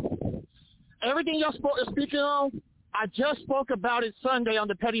on, speaking on, I just spoke about it Sunday on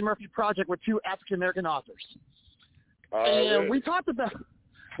the Petty Murphy Project with 2 African-American authors. And we talked about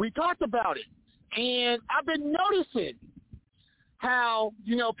it. And I've been noticing how,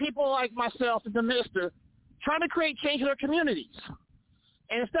 people like myself and the Mister trying to create change in our communities,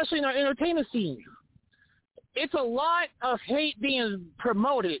 and especially in our entertainment scene. It's a lot of hate being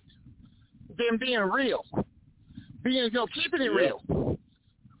promoted than being real. Keeping it real.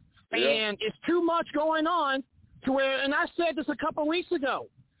 And it's too much going on to where, and I said this a couple weeks ago.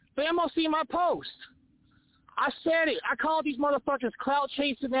 Famo see my post. I said it. I called these motherfuckers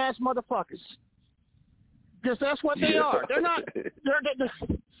clout-chasing ass motherfuckers. Because that's what they are. They're not,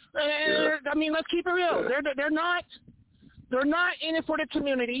 I mean, let's keep it real. They're not in it for the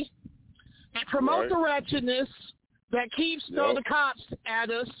community. They promote the wretchedness that keeps the cops at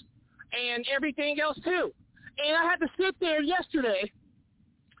us and everything else, too. And I had to sit there yesterday.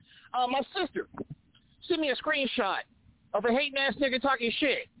 My sister sent me a screenshot of a hating-ass nigga talking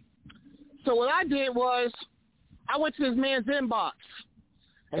shit. So what I did was I went to this man's inbox,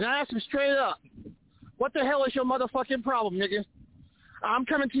 and I asked him straight up, what the hell is your motherfucking problem, nigga? I'm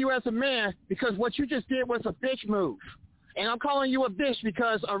coming to you as a man because what you just did was a bitch move. And I'm calling you a bitch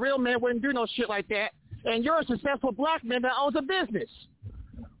because a real man wouldn't do no shit like that. And you're a successful black man that owns a business.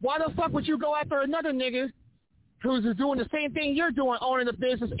 Why the fuck would you go after another nigga who's doing the same thing you're doing, owning a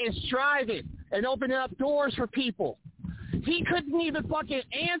business and striving and opening up doors for people? He couldn't even fucking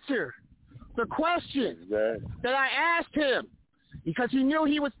answer the question that I asked him because he knew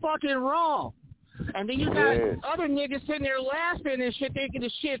he was fucking wrong. And then you got other niggas sitting there laughing and shit, thinking the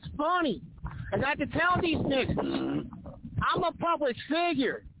shit's funny. And I had to tell these niggas, I'm a public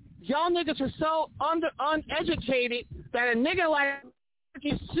figure. Y'all niggas are so uneducated that a nigga like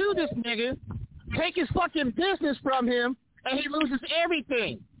can sue this nigga, take his fucking business from him, and he loses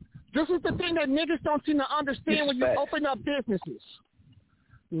everything. This is the thing that niggas don't seem to understand when you open up businesses.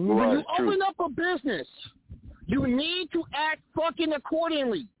 When you open up a business, you need to act fucking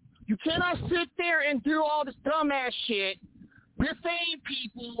accordingly. You cannot sit there and do all this dumbass shit, defame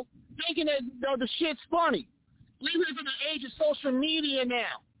people, thinking that the shit's funny. We live in an age of social media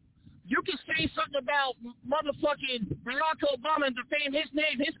now. You can say something about motherfucking Barack Obama and defame his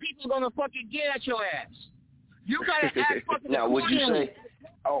name. His people are gonna fucking get at your ass. You gotta act fucking. Now, would you say?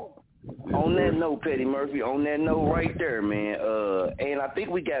 Oh, on that note, Petty Murphy. On that note, right there, man. And I think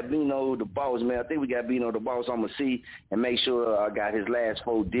we got Bino the boss, man. I think we got Bino the boss. I'm gonna see and make sure I got his last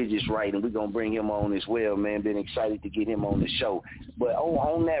 4 digits right, and we're gonna bring him on as well, man. Been excited to get him on the show. But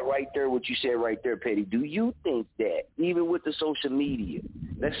on that right there, what you said right there, Petty. Do you think that even with the social media,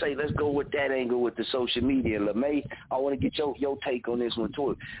 let's go with that angle with the social media, LeMay, I want to get your take on this one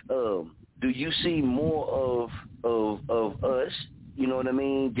too. Do you see more of us? You know what I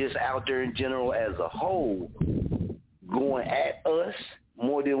mean? Just out there in general as a whole, going at us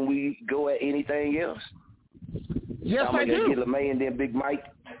more than we go at anything else? Yes, I'm gonna get LeMay and then Big Mike.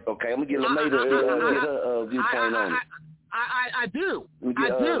 Okay, I'm gonna get LeMay to get her viewpoint on it. I do. And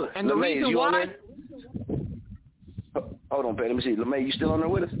the LeMay, reason why. Hold on, Pat. Let me see. LeMay, you still on there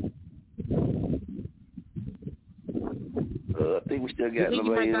with us? I think we still got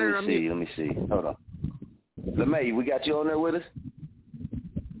LeMay. Let me see. Hold on. LeMay, we got you on there with us?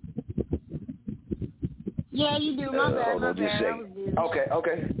 Yeah, you do. My bad. Hold on just a second. Okay.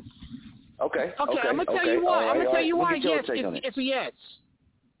 I'm gonna tell you why. I'm gonna tell you why. Yes, it's a yes.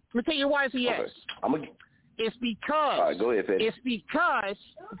 I'm gonna tell you why it's a yes. Okay. It's because. All right, go ahead, Petty. It's because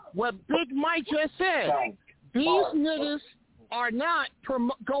what Big Mike just said. These niggas are not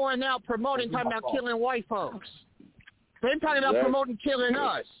going out promoting, talking about killing white folks. They're talking about promoting killing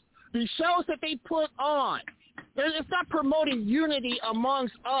us. The shows that they put on, it's not promoting unity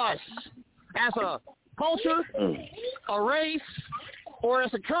amongst us as a culture, a race, or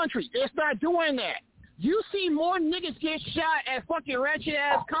as a country. It's not doing that. You see more niggas get shot at fucking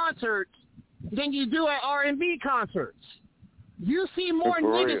ratchet-ass concerts than you do at R&B concerts. You see more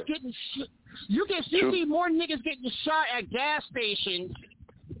niggas getting You see more niggas getting shot at gas stations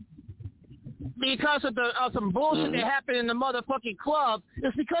because of some bullshit that happened in the motherfucking club.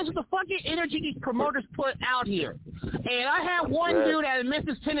 It's because of the fucking energy these promoters put out here. And I had one dude out of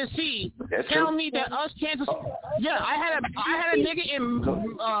Memphis, Tennessee, tell me that us Kansas. Yeah, I had a nigga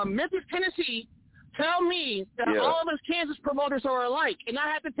in Memphis, Tennessee, tell me that all of us Kansas promoters are alike, and I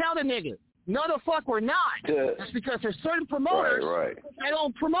had to tell the nigga, no, the fuck we're not. That's because there's certain promoters that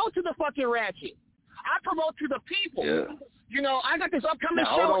don't promote to the fucking ratchet. I promote to the people. Yeah. You know, I got this upcoming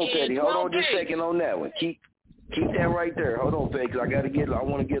show. Hold on, Petty. Hold on just a second on that one. Keep that right there. Hold on, Petty, because I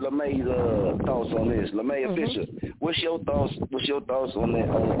want to get LeMay's thoughts on this. LeMay official, what's your thoughts on that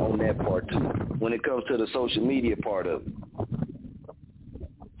on that part too, when it comes to the social media part of it?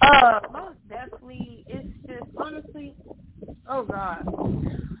 Most definitely. It's just honestly, oh God.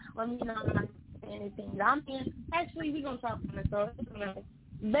 Let me not say anything. Actually, we're gonna talk on this. So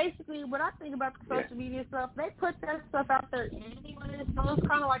basically, what I think about the social media stuff, they put that stuff out there anyway. So it's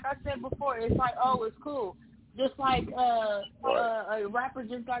kind of like I said before. It's like, oh, it's cool. Just like a rapper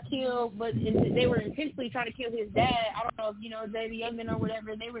just got killed, but they were intentionally trying to kill his dad. I don't know if you know Davey Youngman or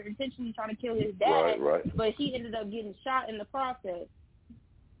whatever. They were intentionally trying to kill his dad, but he ended up getting shot in the process.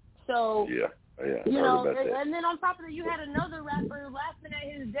 So you know, and then on top of that, you had another rapper laughing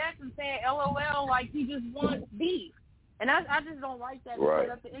at his death and saying LOL like he just wants beef. And I just don't like that because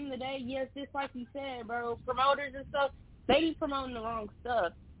at the end of the day, yes, just like you said, bro, promoters and stuff, they be promoting the wrong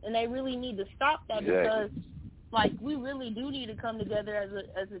stuff. And they really need to stop that because, like, we really do need to come together as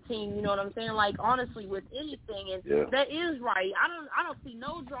a team, you know what I'm saying? Like, honestly, with anything. And that is right. I don't see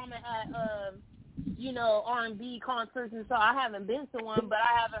no drama at, you know, R&B concerts and so I haven't been to one, but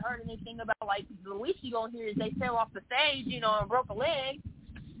I haven't heard anything about, like, the least you gonna hear is they fell off the stage, you know, and broke a leg.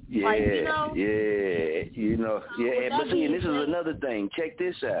 Yeah, like, you know, but see, and this is another thing. Check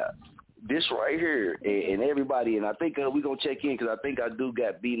this out. This right here, and everybody, and I think we're going to check in because I think I do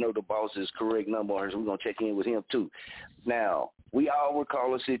got Bino the boss's correct number on her, so we're going to check in with him too. Now, we all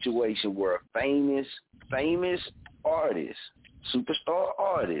recall a situation where a famous artist, superstar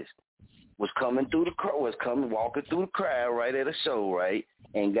artist, was coming through walking through the crowd right at a show, right,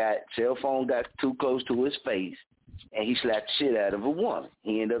 and cell phone got too close to his face, and he slapped the shit out of a woman.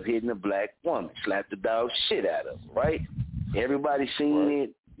 He ended up hitting a black woman, slapped the dog shit out of her, right? Everybody seen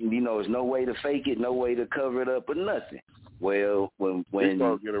it. You know, there's no way to fake it, no way to cover it up or nothing. Well, when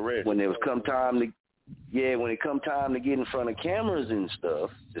it was come time to get in front of cameras and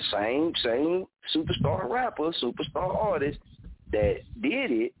stuff, the same superstar rapper, superstar artist that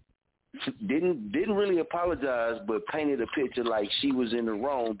did it didn't really apologize, but painted a picture like she was in the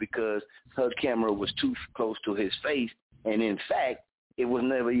wrong because her camera was too close to his face, and in fact, it was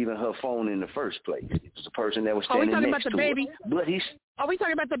never even her phone in the first place. It was the person that was standing next to her. But Are we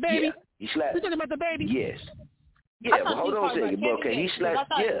talking about the baby? Yeah, he slapped. We talking about the baby? Yes. Yeah, but hold on a second, bro. Okay, he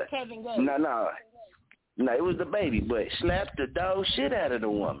slapped. Yeah. No, it was the baby, but slapped the dog shit out of the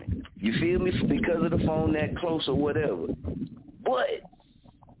woman. You feel me? Because of the phone that close or whatever. But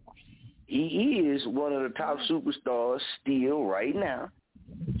he is one of the top superstars still right now.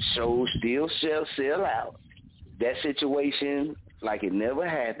 Shows still sell out. That situation, like it never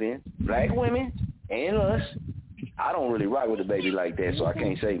happened. Black women and us. I don't really rock with the baby like that, so I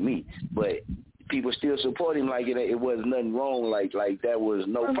can't say me. But people still support him like it wasn't nothing wrong, like that was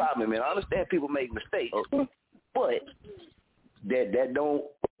no problem. Man, I understand people make mistakes, but that don't,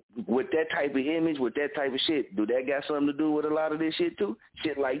 with that type of image, with that type of shit, do that got something to do with a lot of this shit too?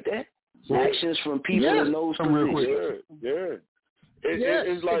 Shit like that? Actions from people in those positions. Yeah.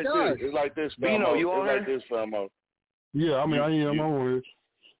 It's like this. It's like this, Famo. You on like this, Famo. Yeah, I mean, I am on it.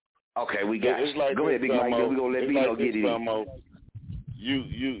 Okay, we got it's like go ahead, Big Mike. We're going to let Bino get it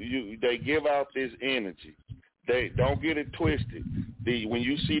in. They give out this energy. They don't get it twisted. When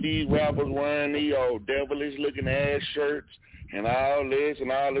you see these rappers wearing these old devilish looking ass shirts and all this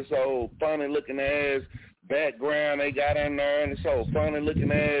old funny looking ass background they got in there and this old funny looking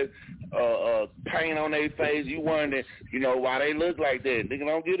ass paint on their face, you wonder, why they look like that. They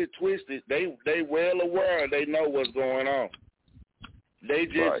don't get it twisted. They well aware. They know what's going on. They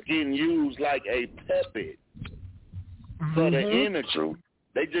just getting used like a puppet for the energy.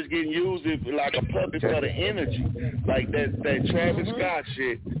 They just getting used like a puppet for the energy. Like that Travis Scott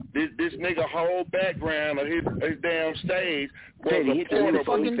shit. This nigga whole background of his damn stage was a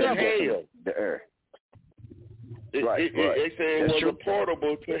portable to hell. The earth. They said it was a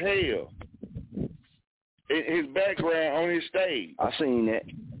portable to hell. His background on his stage. I seen that.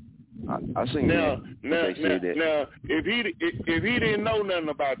 I seen that. Now, if he didn't know nothing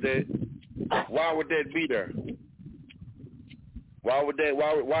about that, why would that be there? Why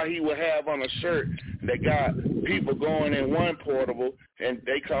he would have on a shirt that got people going in one portable and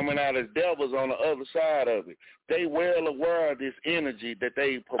they coming out as devils on the other side of it? They well aware of this energy that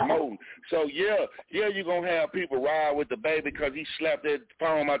they promote. So yeah, you're gonna have people ride with the baby because he slapped that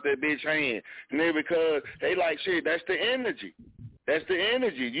phone out that bitch hand, and then because they like shit. That's the energy. That's the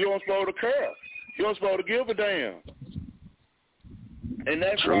energy. You don't supposed to care. You don't supposed to give a damn. And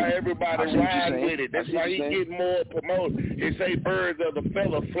that's why everybody rides with it. That's why he get more promoted. It say birds of the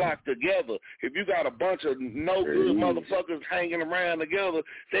feather flock together. If you got a bunch of no good motherfuckers hanging around together,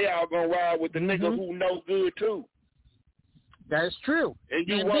 they all gonna ride with the nigga who no good too. That is true. And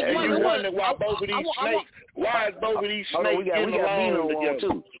you wonder why both of these snakes. Why is both of these snakes getting along together?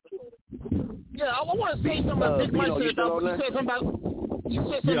 Too. Yeah, I want to say something about Big Mike said about. You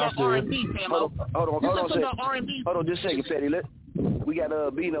said something about R&B, Famo. Hold on, just a second, Fatty. We got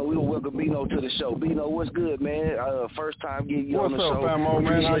Bino. We gonna welcome Bino to the show. Bino, what's good, man? First time getting you on the show. What's up, Famo,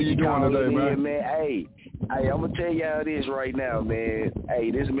 man? How you doing today, man? Hey, I'm gonna tell y'all this right now, man. Hey,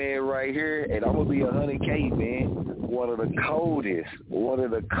 this man right here, and I'm gonna be 100K, man. One of the coldest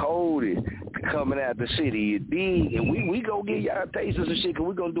coming out the city. You dig? And we gonna get y'all tasters and shit, cause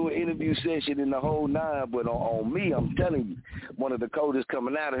we gonna do an interview session in the whole nine. But on me, I'm telling you, one of the coldest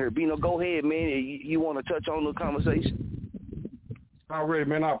coming out of here. Bino, go ahead, man. You want to touch on the conversation? Already,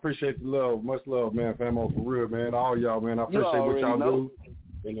 man, I appreciate the love. Much love, man, Famo, for real, man. All y'all, man, I appreciate what y'all do.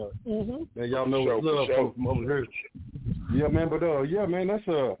 And, man, y'all know it's love from over here. Yeah, man, but, yeah, man, that's,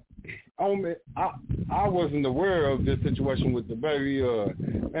 I wasn't aware of this situation with the baby,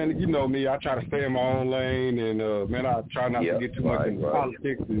 and you know me, I try to stay in my own lane, and, man, I try not to get too much into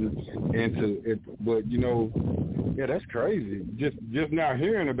politics but, you know, yeah, that's crazy. Just now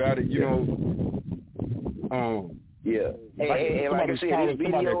hearing about it, you know, yeah. And like I said, this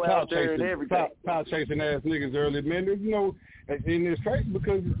video out there and everything. Clout chasing ass niggas early, man. You know, and it's crazy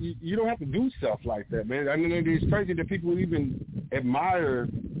because you don't have to do stuff like that, man. I mean, it's crazy that people even admire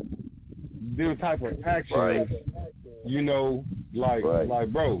them type of actions. Right. You know, like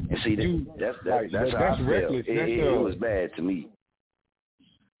bro. And see, that's how I reckless. It was bad to me.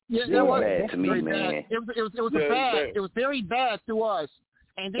 Yeah, it was bad to me, man. It was bad. It was very bad to us.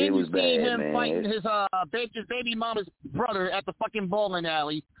 And then you see him fighting his baby mama's brother at the fucking bowling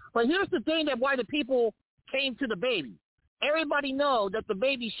alley. But here's the thing that why the people came to the baby. Everybody know that the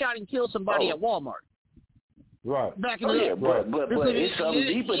baby shot and killed somebody at Walmart. Right. Back in the day. But it's something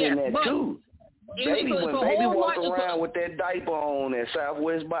deeper than that too. Baby walked around with that diaper on at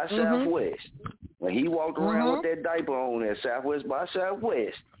Southwest by Southwest. When he walked around with that diaper on at Southwest by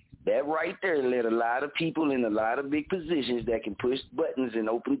Southwest, that right there let a lot of people in a lot of big positions that can push buttons and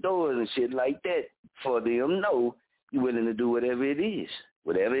open doors and shit like that for them know you're willing to do whatever it is.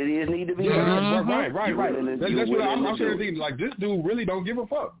 Whatever it is need to be done. Right. That's what I'm saying. Like, this dude really don't give a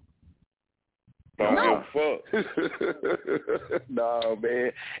fuck. Don't give a fuck. No,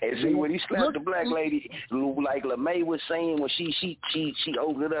 man. And see, when he slapped the black lady, like LeMay was saying when she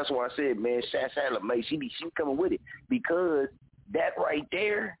opened it up, so I said, man, shout out LeMay, she coming with it. Because that right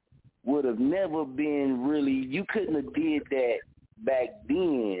there would have never been really, you couldn't have did that back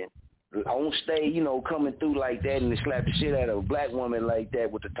then on stage, you know, coming through like that and slap the shit out of a black woman like that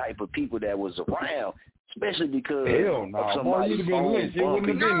with the type of people that was around, especially because of somebody's phone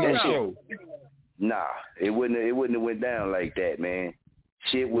bumping that shit. Nah, it wouldn't have went down like that, man.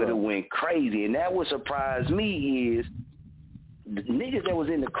 Shit would have went crazy. And that what surprised me is the niggas that was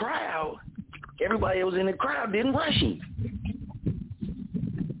in the crowd, everybody that was in the crowd didn't rush him.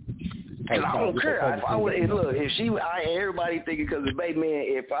 Cause I don't care. Everybody thinking because the baby man,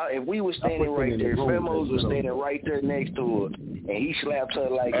 if we were standing right there, Femos was standing right there next to her, and he slaps her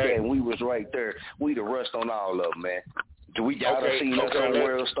like that, and we was right there, we'd have rushed on all of them, man. Y'all done seen us on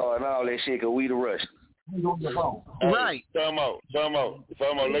World Star and all that shit, cause we'd have rushed. Right. Some more.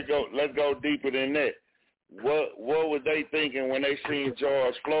 Let's go deeper than that. What were they thinking when they seen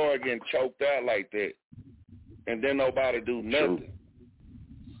George Floyd getting choked out like that, and then nobody do nothing?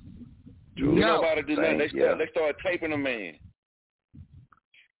 Nobody do nothing. They started taping the man.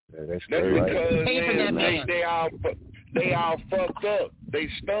 Yeah, that's because man, they all fucked up. They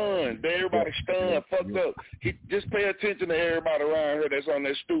stunned. Everybody stunned, fucked up. Just pay attention to everybody around here that's on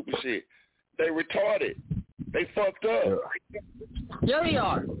that stupid shit. They retarded. They fucked up. Yeah, they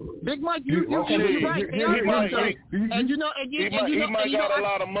are. Big Mike, you're right. He might got a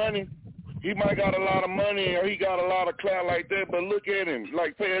lot of money. He might got a lot of money or he got a lot of clout like that, but look at him.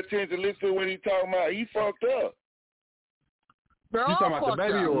 Like, pay attention, listen to what he's talking about. He fucked up. They're all talking about the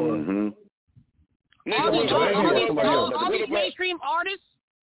baby or?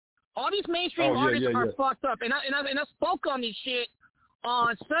 All these mainstream artists are fucked up. And I spoke on this shit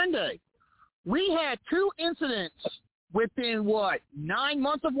on Sunday. We had 2 incidents within, 9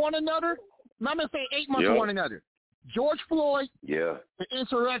 months of one another? I'm going to say 8 months of one another. George Floyd, the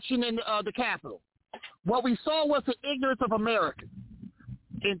insurrection in the Capitol. What we saw was the ignorance of America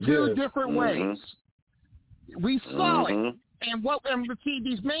in 2 different ways. We saw it. And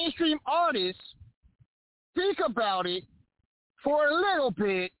these mainstream artists think about it for a little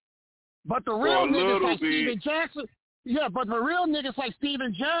bit, but the real niggas like Steven Jackson, but the real niggas like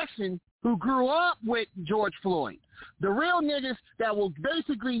Steven Jackson, who grew up with George Floyd, the real niggas that will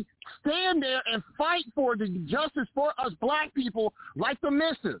basically stand there and fight for the justice for us black people, like the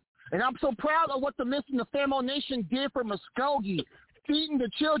Mister. And I'm so proud of what the Mister and the Famo Nation did for Muskogee, feeding the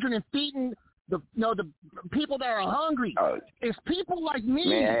children and feeding the people that are hungry. It's people like me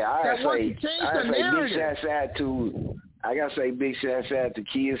that want to change the narrative. I gotta say big shouts out to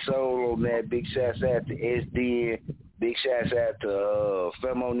Kid Soul on that. Big shouts out to SDN. Big shouts out to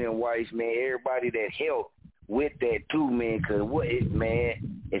Femo and Weiss, man. Everybody that helped with that too, man. Cause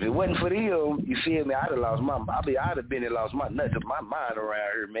if it wasn't for them, you feel me? I'd have lost my nuts of my mind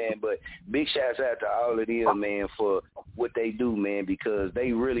around here, man. But big shouts out to all of them, man, for what they do, man. Because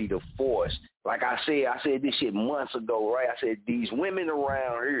they really the force. Like I said this shit months ago, right? I said these women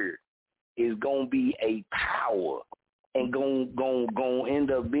around here is gonna be a power. And gon'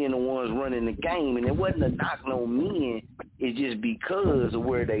 end up being the ones running the game. And it wasn't a knock on men. It's just because of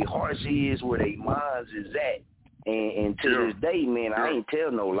where their hearts is, where their minds is at. And to this day, man, I ain't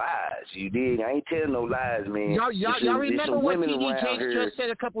tell no lies. You dig? I ain't tell no lies, man. Y'all remember what TD Jakes just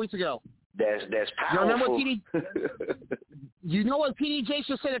said a couple weeks ago? That's powerful. Y'all remember what you know what TD Jakes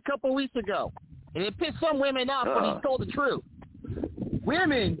just said a couple weeks ago? And it pissed some women off, but he told the truth.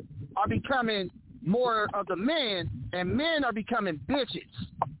 Women are becoming more of the men, and men are becoming bitches.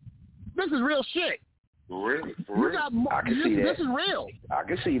 This is real shit. For real? I can see that. This is real. I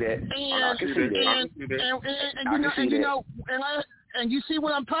can see that. And you see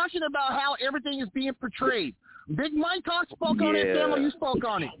what I'm talking about, how everything is being portrayed. Big Mike spoke on it, Demo, you spoke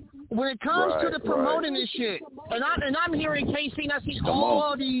on it. When it comes to the promoting this shit, and I'm hearing KC, and I see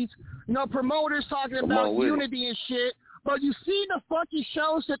all these promoters talking about unity and shit, but you see the fucking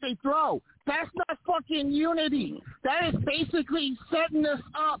shows that they throw. That's not fucking unity. That is basically setting us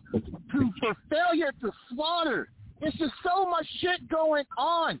up for failure, to slaughter. There's just so much shit going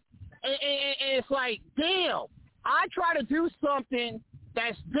on. And it's like, damn, I try to do something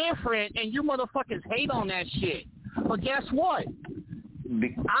that's different, and you motherfuckers hate on that shit. But guess what?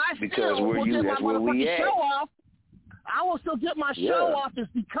 Because that's where we at. I will still get my show off is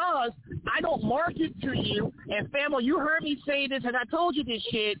because I don't market to you. And family, you heard me say this, and I told you this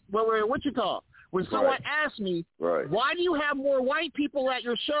shit when we were in Wichita. when someone asks me, why do you have more white people at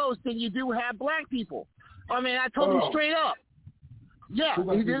your shows than you do have black people? I mean, I told them straight up. Yeah,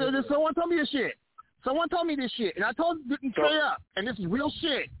 someone told me this shit. Someone told me this shit, and I told them straight up, and this is real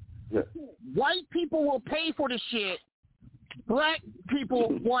shit. Yeah. White people will pay for the shit. Black people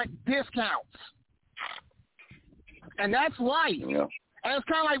want discounts. And that's life. Yeah. And it's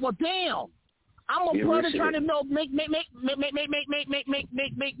kind of like, well, damn. I'm a brother trying to make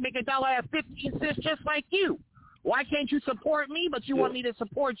 $1.50 just like you. Why can't you support me, but you want me to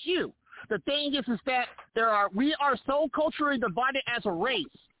support you? The thing is that we are so culturally divided as a race.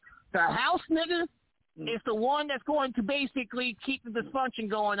 The house nigga is the one that's going to basically keep the dysfunction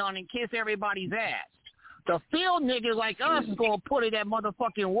going on and kiss everybody's ass. The field nigga like us is going to put in that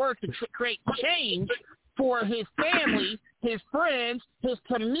motherfucking work to create change for his family, his friends, his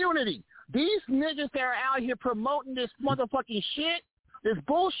community. These niggas that are out here promoting this motherfucking shit, this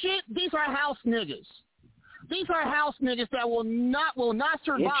bullshit, these are house niggas. These are house niggas that will not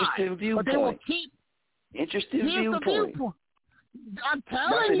survive. But they will keep. Interesting viewpoint. I'm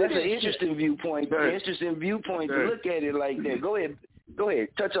telling you, that's an interesting viewpoint. Interesting viewpoint to look at it like that. Go ahead,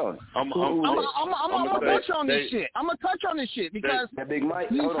 touch on it. I'm gonna touch on this shit. I'm gonna touch on this shit because Big Mike,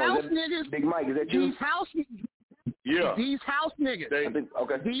 these house niggas. Big Mike, is that you? These house niggas. These house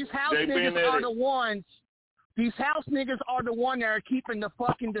niggas are the ones. These house niggas are the one that are keeping the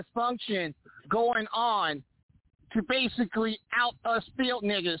fucking dysfunction going on to basically out us field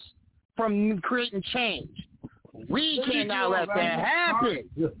niggas from creating change. We cannot let that happen.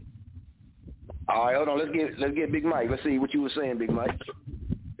 All right, hold on. Let's get Big Mike. Let's see what you were saying, Big Mike.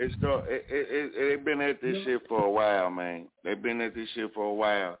 They've been at this shit for a while, man. They've been at this shit for a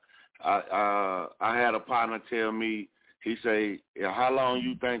while. I had a partner tell me, he say, how long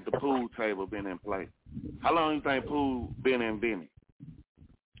you think the pool table been in play? How long you think pool been invented?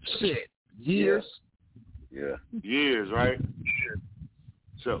 Shit, years. Yeah. Years, right?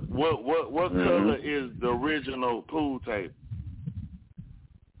 So what color is the original pool table?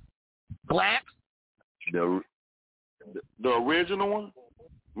 Black. The original one?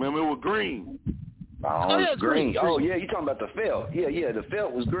 Remember, it was green. It's green. Oh, yeah, you talking about the felt. Yeah, the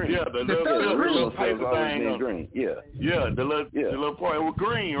felt was green. Yeah, the little paper thing. Green. Yeah. Yeah, the little part, it was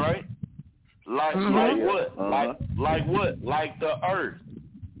green, right? Like what? Like what? Like the earth.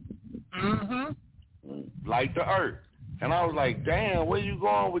 Like the earth. And I was like, damn, where you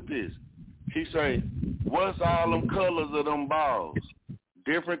going with this? He say, what's all them colors of them balls?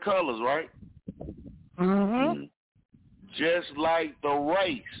 Different colors, right? Just like the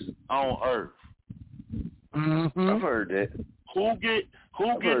race on earth. I've heard that. Who get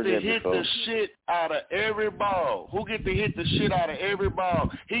to hit the shit out of every ball? Who get to hit the shit out of every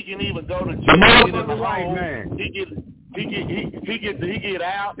ball? He can even go to jail in the hole. He get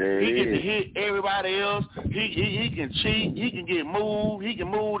out. He get to hit everybody else. He can cheat. He can get moved. He can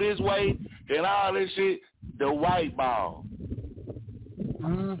move this way and all this shit. The white ball.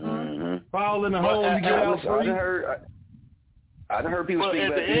 Fall in the hole. You get out free. I heard people speak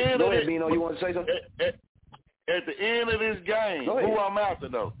about this. Go ahead, Bino. You want to say something? At the end of this game, who I'm after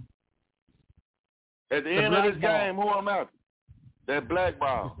though? At the end of this game, who I'm after? That black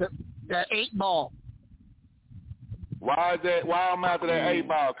ball. That 8 ball. Why I'm after that 8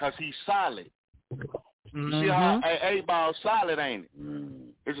 ball? Because he's solid. You see how an 8 ball solid, ain't it?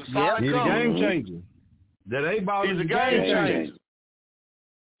 It's a solid He's a game changer. That 8 ball is a game changer.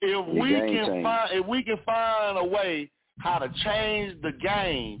 If we can find a way how to change the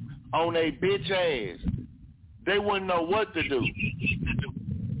game on a bitch ass, they wouldn't know what to do.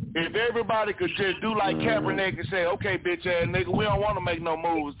 If everybody could just do like Kaepernick and say, okay, bitch ass nigga, we don't want to make no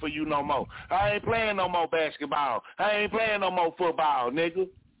moves for you no more. I ain't playing no more basketball. I ain't playing no more football, nigga.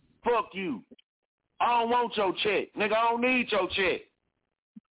 Fuck you. I don't want your check. Nigga, I don't need your check.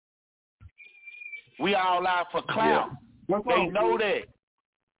 We all out for clout. They know that.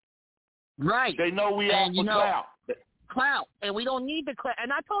 Right. They know we out for clout. Clout. And we don't need the clout.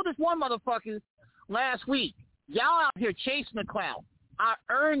 And I told this one motherfucker last week, y'all out here chasing the clout. I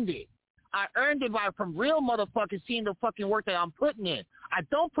earned it. I earned it from real motherfuckers seeing the fucking work that I'm putting in. I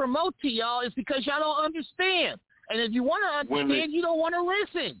don't promote to y'all. It's because y'all don't understand. And if you want to understand, you don't want to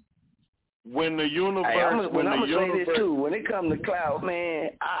listen. When the universe, I'm gonna say this too. When it comes to clout, man,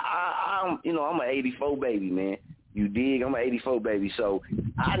 I'm an '84 baby, man. You dig? I'm an '84 baby, so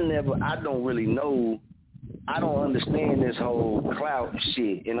I don't really know. I don't understand this whole clout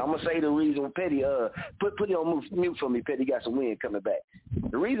shit. And I'm going to say the reason, Petty, put it on mute for me, Petty, got some wind coming back.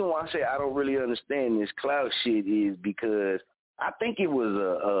 The reason why I say I don't really understand this clout shit is because I think it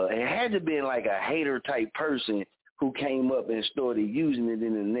was it had to be like a hater type person who came up and started using it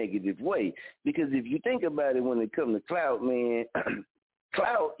in a negative way. Because if you think about it, when it comes to clout, man,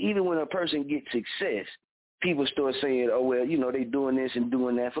 clout, even when a person gets success, people start saying, oh, well, you know, they doing this and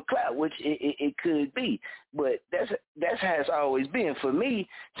doing that for clout, which it could be. But that's how it's always been. For me,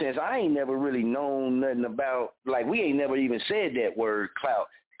 since I ain't never really known nothing about, like, we ain't never even said that word clout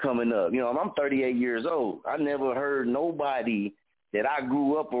coming up. You know, I'm 38 years old. I never heard nobody that I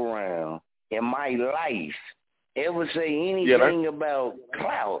grew up around in my life ever say anything about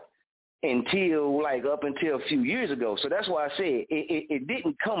clout until up until a few years ago. So that's why I said it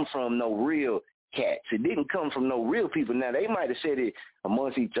didn't come from no real cats. It didn't come from no real people. Now, they might have said it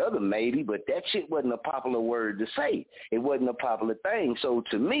amongst each other maybe, but that shit wasn't a popular word to say. It wasn't a popular thing. So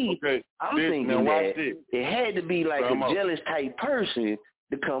to me, I'm thinking that it had to be like a jealous type person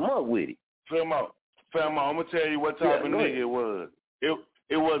to come up with it. Famo, I'm going to tell you what type of nigga it was.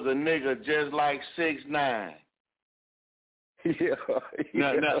 It was a nigga just like 6ix9ine. Yeah.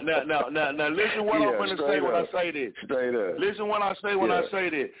 Now, listen what I'm going to say when I say this. Straight up. Listen what I say when I say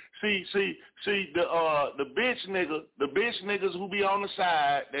this. See, the bitch niggas who be on the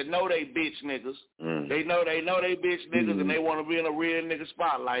side that know they bitch niggas. They know they bitch niggas and they want to be in a real nigga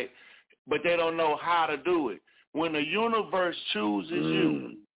spotlight, but they don't know how to do it. When the universe chooses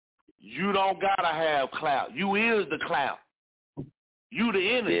you, you don't gotta have clout. You is the clout. You the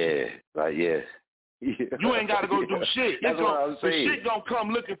energy. Yeah. You ain't got to go do shit. That's what I'm saying. The shit gonna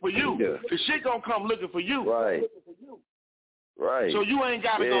come looking for you. Yeah. The shit gonna come looking for you. Right. So you ain't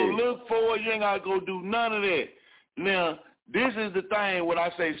got to go look for it. You ain't got to go do none of that. Now, this is the thing when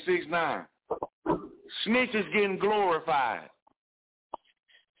I say 6ix9ine. Snitches getting glorified.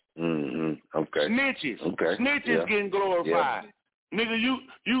 Okay. Snitches getting glorified. Nigga, you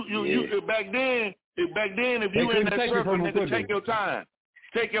back then if you in that circle, nigga, take your time.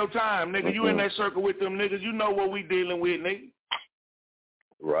 Take your time, nigga. You in that circle with them niggas. You know what we dealing with, nigga.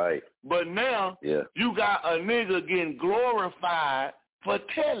 Right. But now, you got a nigga getting glorified for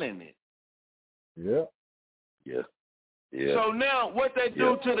telling it. Yeah. So now, what they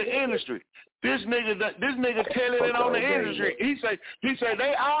do to the industry? This nigga telling it on the industry. He say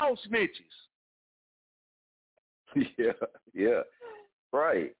they all snitches. Yeah.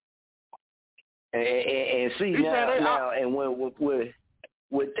 Right. And see now, and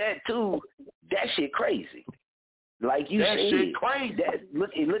with that too, that shit crazy. Like you said, shit crazy.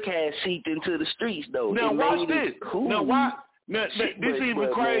 Look how it seeped into the streets though. Now watch this. Cool. Now why? This even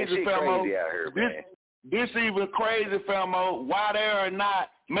crazy, Famo. This even crazy, Famo. Why they are not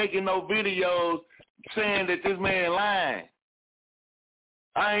making no videos saying that this man lying?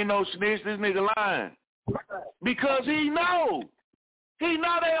 I ain't no snitch. This nigga lying because he know they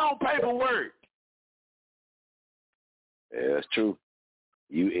on paperwork. Yeah, that's true.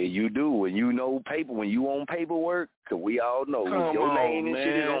 You do when you know paper, when you on paperwork, cause we all know your name and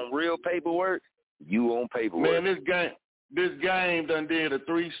shit is on real paperwork. You on paperwork. Man, this game done did a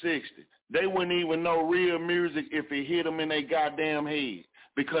 360. They wouldn't even know real music if it hit them in their goddamn head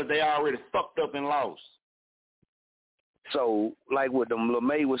because they already fucked up and lost. So, like what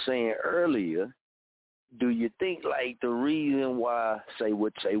LeMay was saying earlier, do you think like the reason why say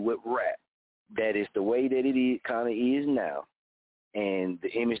with rap that is the way that it is kind of is now? And the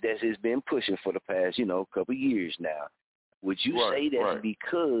image that it's been pushing for the past, couple years now, would you say that's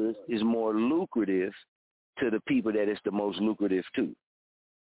because it's more lucrative to the people that it's the most lucrative to?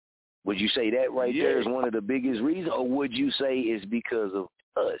 Would you say that there is one of the biggest reasons, or would you say it's because of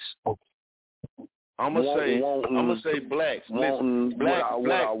us? I'm gonna say blacks. Listen, blacks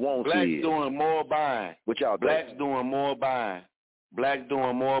doing more buying. What y'all blacks doing more buying. Blacks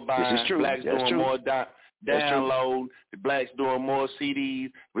doing more buying. This is true. Blacks That's doing true. more download. The blacks doing more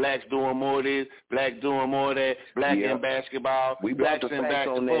CDs. Blacks doing more of this. Blacks doing more of that. Black in basketball. Blacks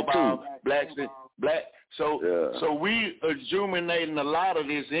in football. Black. So we accumulating a lot of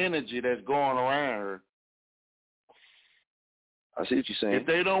this energy that's going around her. I see what you're saying. If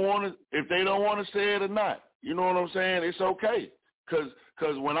they don't want to say it or not, you know what I'm saying? It's okay. Cause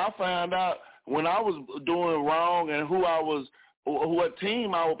when I found out when I was doing wrong and what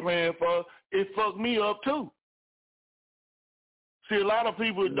team I was playing for, it fucked me up too. See, a lot of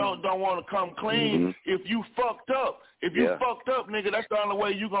people don't want to come clean. If you fucked up, fucked up, nigga, that's the only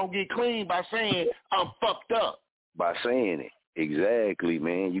way you gonna get clean, by saying I'm fucked up. By saying it. Exactly,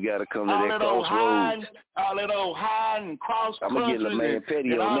 man. You got to come to that crossroads. All that old hiding, cross country. I'm going to get LeMay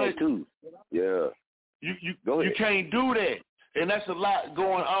Petty on that too. Yeah. You can't do that. And that's a lot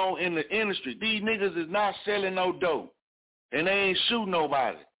going on in the industry. These niggas is not selling no dope. And they ain't shooting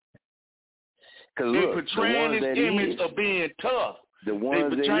nobody. They portraying this image of being tough. The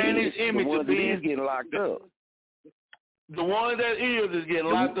ones that is getting locked up. The one that is getting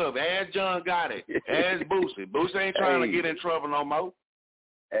locked up. Ask John Gotti. Ask Boosie. Boosie ain't trying to get in trouble no more.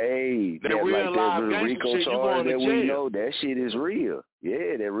 Hey, that real real live like Rico shit, you going to that jail. we know, that shit is real.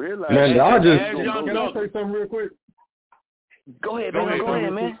 Yeah, that real life. Man, can I say something real quick? Go ahead,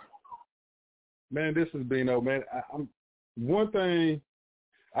 man. Man, this is Bino, man. I'm one thing.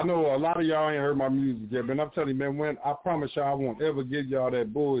 I know a lot of y'all ain't heard my music yet, but I'm telling you, man, I promise y'all I won't ever give y'all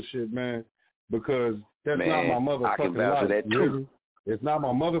that bullshit, man, because that's not my motherfucking life. That too. It's not my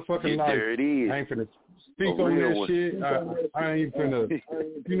motherfucking life. There it is. I ain't finna speak on that shit. I ain't finna,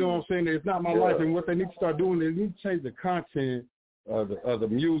 you know what I'm saying? It's not my life. And what they need to start doing is they need to change the content of the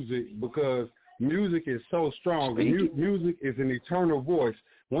music, because music is so strong. Music is an eternal voice.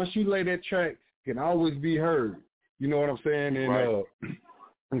 Once you lay that track, it can always be heard. You know what I'm saying? And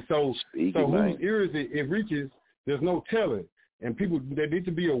and so whose ears it reaches, there's no telling. And people, they need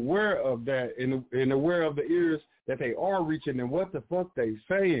to be aware of that and aware of the ears that they are reaching and what the fuck they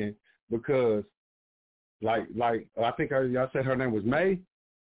saying, because like I think y'all said her name was May.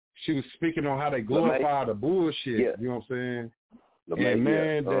 She was speaking on how they glorify the bullshit. Yeah. You know what I'm saying? And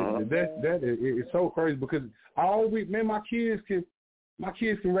man, that is so crazy, because my kids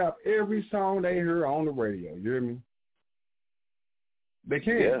can rap every song they hear on the radio. You hear me? They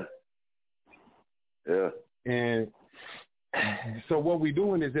can. Yeah. And so what we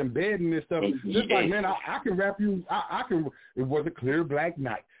doing is embedding this stuff. Just like, man, I can rap you. I can. It was a clear black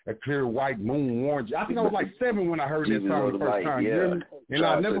night, a clear white moon, orange. I think I was like 7 when I heard that song the first time. You hear me? And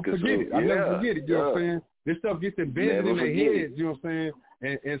I'll never forget it. I'll never forget it. You know what I'm saying? This stuff gets embedded in their heads. You know what I'm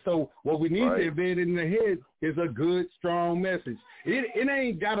saying? And so what we need to embed in their head is a good, strong message. It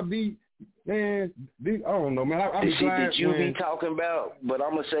ain't got to be. Man, I don't know, man. I'm the shit that you be talking about, but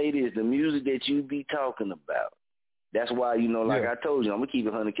I'm gonna say this: the music that you be talking about. That's why, you know, like I told you, I'm gonna keep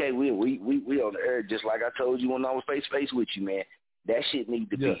it 100K. We on the air, just like I told you when I was face to face with you, man. That shit need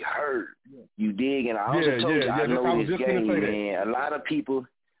to be heard. You dig? And I also told you, I know this game, man. A lot of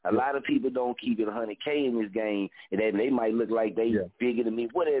people don't keep it 100K in this game, and they might look like they bigger than me.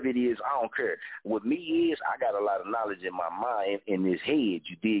 Whatever it is, I don't care. With me is, I got a lot of knowledge in my mind, in this head,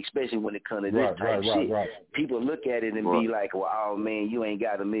 you dig? Especially when it comes to this type shit. People look at it and be like, well, oh, man, you ain't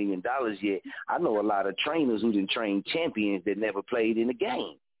got $1 million yet. I know a lot of trainers who done trained champions that never played in the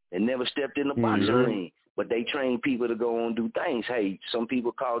game and never stepped in the boxing ring. But they train people to go on and do things. Hey, some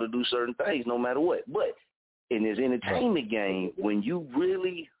people call to do certain things no matter what. But in this entertainment game, when you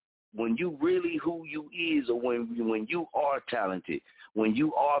really who you is, or when you are talented, when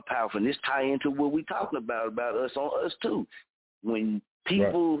you are powerful, and this tie into what we talking about us on us too. When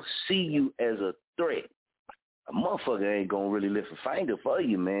people see you as a threat, a motherfucker ain't gonna really lift a finger for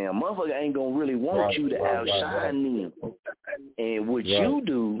you, man. A motherfucker ain't gonna really want you to outshine them. And what you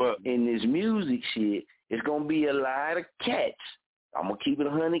do in this music shit, it's gonna be a lot of cats. I'm gonna keep it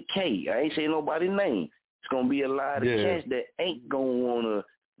 100K. I ain't saying nobody's name. It's going to be a lot of cats that ain't going to want to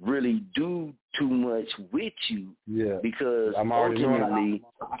really do too much with you because ultimately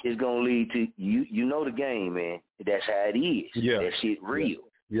it's going to lead to, you know the game, man. That's how it is. That shit real.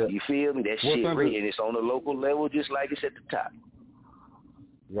 You feel me? That shit real. And it's on the local level just like it's at the top.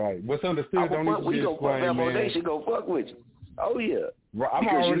 Right. What's understood don't need to be explained, man. They should go fuck with you. Oh, yeah. I'm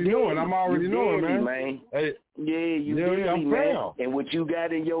already knowing, man. Hey, you did, man. And what you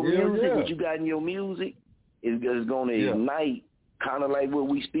got in your music, is going to ignite, kind of like what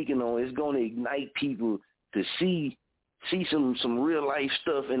we speaking on. It's going to ignite people to see some real life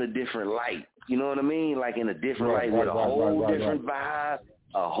stuff in a different light. You know what I mean? Like in a different light with a whole different vibe,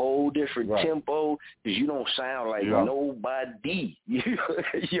 a whole different tempo. Because you don't sound like nobody.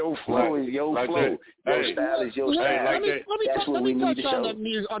 Your flow is your flow. Your style is your style. Let me touch on the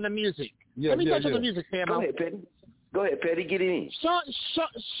music. Let me touch on the music, Sam. Go ahead, Petty. Get it in.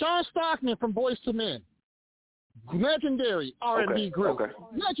 Sean Stockman from Boyz II Men. Legendary R&B group.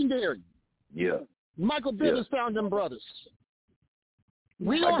 Legendary. Yeah. Michael Bivins found them brothers.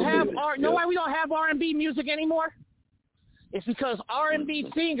 We don't have know why we don't have R&B music anymore? It's because R&B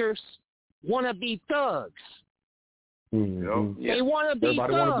singers want to be thugs. Mm-hmm. They want to be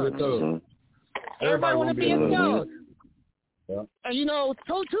thugs. Everybody want to be a thug. Yeah. And you know,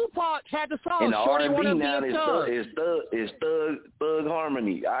 Tupac had the song. And the R&B now is thug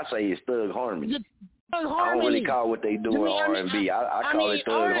harmony. I say it's thug harmony. I don't really call what they do in R&B. I call it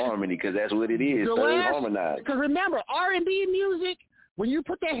thug harmony because that's what it is. Thug harmonized. Because remember, R&B music, when you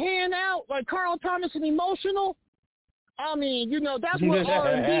put the hand out like Carl Thomas and Emotional, I mean, you know, that's what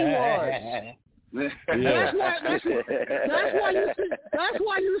R&B was. That's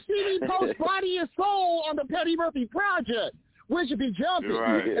why you see me post Body and Soul on the Petty Murphy Project, which should be jumping.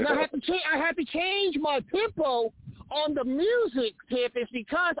 Right. And I had to change my tempo on the music tip is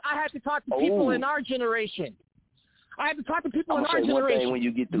because I had to talk to people in our generation. I had to talk to people in our generation. One thing when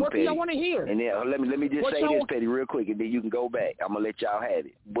you get through, what Petty, do y'all want to hear? And then let me just say this, Petty, real quick, and then you can go back. I'm gonna let y'all have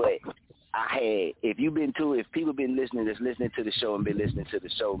it. But if people been listening to the show and been listening to the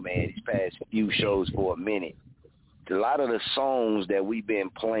show, man, these past few shows for a minute, a lot of the songs that we've been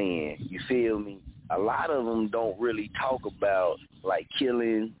playing, you feel me? A lot of them don't really talk about like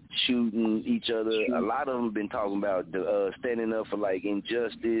killing, shooting each other. A lot of them been talking about standing up for like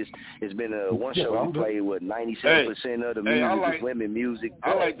injustice. It's been one show we played with 97% of the music is women music.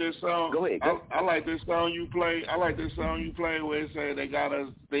 I like this song. Go ahead. I like this song you play. I like this song you play where it say they got us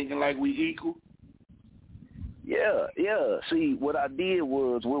thinking like we equal. Yeah. See, what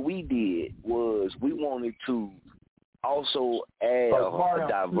we did was we wanted to also add a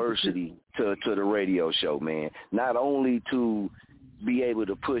diversity to the radio show, man. Not only to be able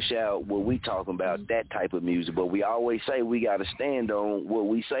to push out what we talking about, that type of music, but we always say we got to stand on what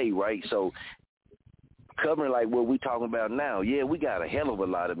we say, right? So covering like what we talking about now, yeah, we got a hell of a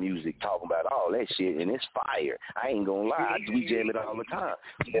lot of music talking about all that shit, and it's fire. I ain't gonna lie, we jam it all the time.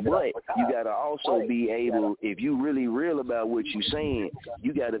 But you gotta also be able, if you really real about what you saying,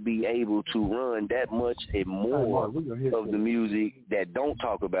 you gotta be able to run that much and more of the music that don't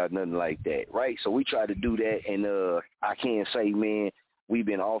talk about nothing like that, right? So we try to do that, and I can't say, man, we've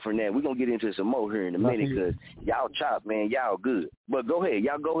been offering that. We're going to get into some more here in a minute because y'all chop, man. Y'all good. But go ahead.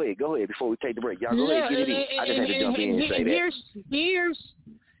 Y'all go ahead. Go ahead before we take the break. Y'all go ahead. Get it in. I just had to jump in and say that.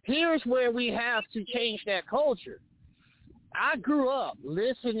 Here's where we have to change that culture. I grew up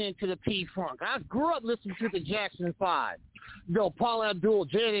listening to the P-Funk. I grew up listening to the Jackson 5. Paula Abdul,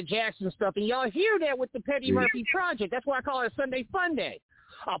 Janet Jackson stuff. And y'all hear that with the Petty Murphy Project. That's why I call it Sunday Fun Day.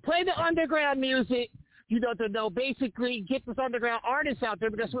 I'll play the underground music. To basically get this underground artists out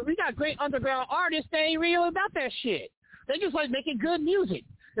there because we got great underground artists. They ain't real about that shit. They just like making good music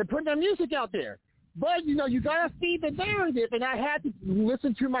and putting their music out there. But, you got to feed the narrative, and I had to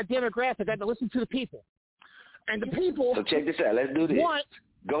listen to my demographic. I had to listen to the people. And the people... So check this out. Let's do this.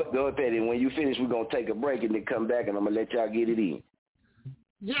 Go ahead, Petty. When you finish, we're going to take a break and then come back, and I'm going to let y'all get it in.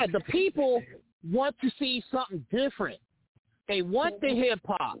 Yeah, the people want to see something different. They want the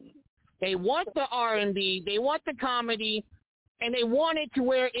hip-hop. They want the R&B, they want the comedy, and they want it to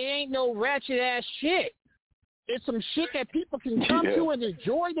where it ain't no ratchet-ass shit. It's some shit that people can come to and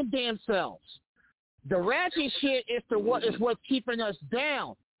enjoy the damn selves. The ratchet shit is what's keeping us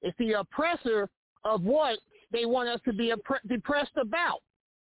down. It's the oppressor of what they want us to be depressed about.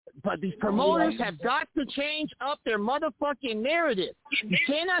 But these promoters have got to change up their motherfucking narrative. You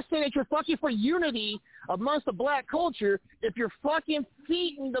cannot say that you're fucking for unity amongst the black culture if you're fucking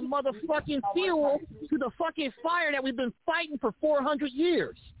feeding the motherfucking fuel to the fucking fire that we've been fighting for 400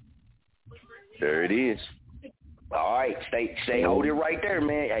 years. There it is. All right, stay hold it right there,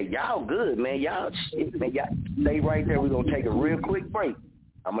 man. Hey, y'all good, man. Y'all stay right there. We're going to take a real quick break.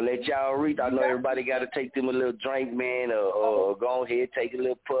 I'm going to let y'all read. I know everybody got to take them a little drink, man, or go ahead, take a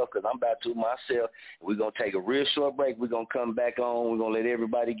little puff, because I'm about to myself. We're going to take a real short break. We're going to come back on. We're going to let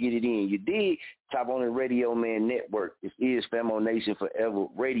everybody get it in. You dig? Top on the Radio Man Network. This is Famo Nation Forever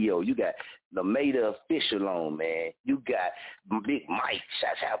Radio. You got the Maida official on, man. You got Big Mike.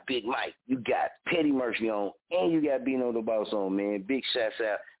 Shouts out Big Mike. You got Petty Murphy on, and you got Bino the Boss on, man. Big shouts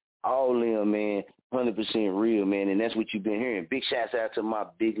out all them, man. 100% real, man, and that's what you've been hearing. Big shouts out to my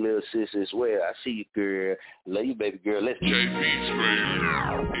big little sis as well. I see you, girl. Love you, baby girl. Let's JP Scream.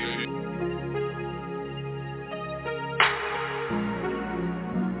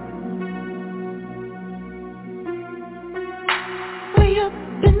 Way up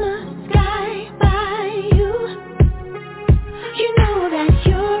in the sky by you, you know that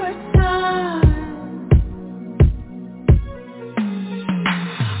you're a star.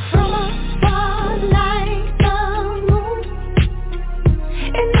 From afar like the moon,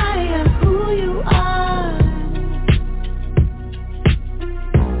 and I am who you are.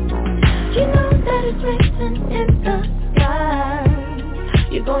 You know that it's written in the sky,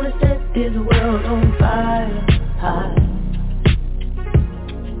 you're gonna set this world on fire.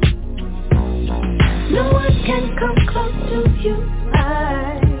 No one can come close to you,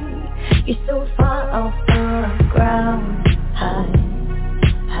 you're so far off the ground.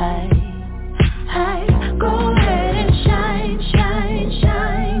 High, go ahead and shine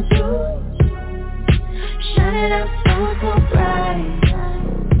through. Shine it up so bright.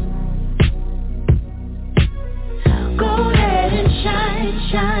 Go ahead and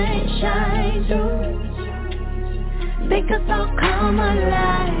shine through. Make us all come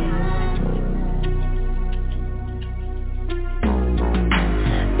alive.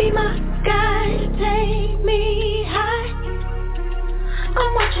 Be my guide, take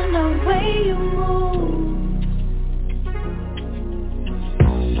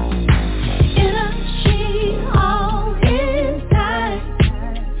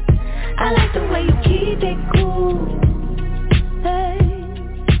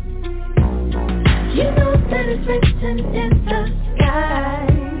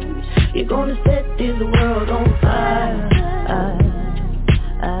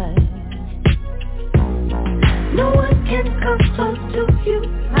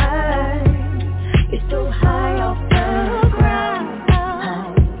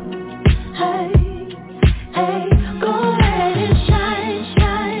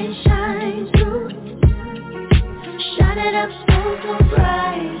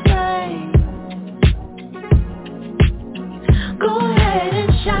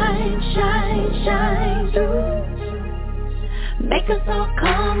shine, shine through. Make us all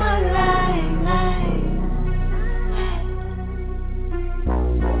come alive.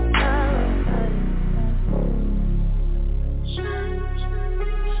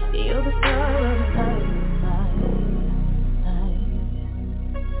 You're the star of life.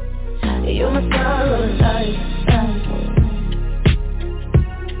 You're my star of life.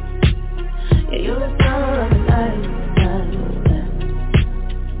 You're the star of life.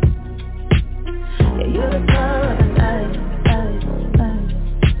 You're the star of life.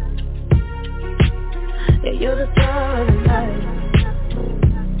 You're the star of life.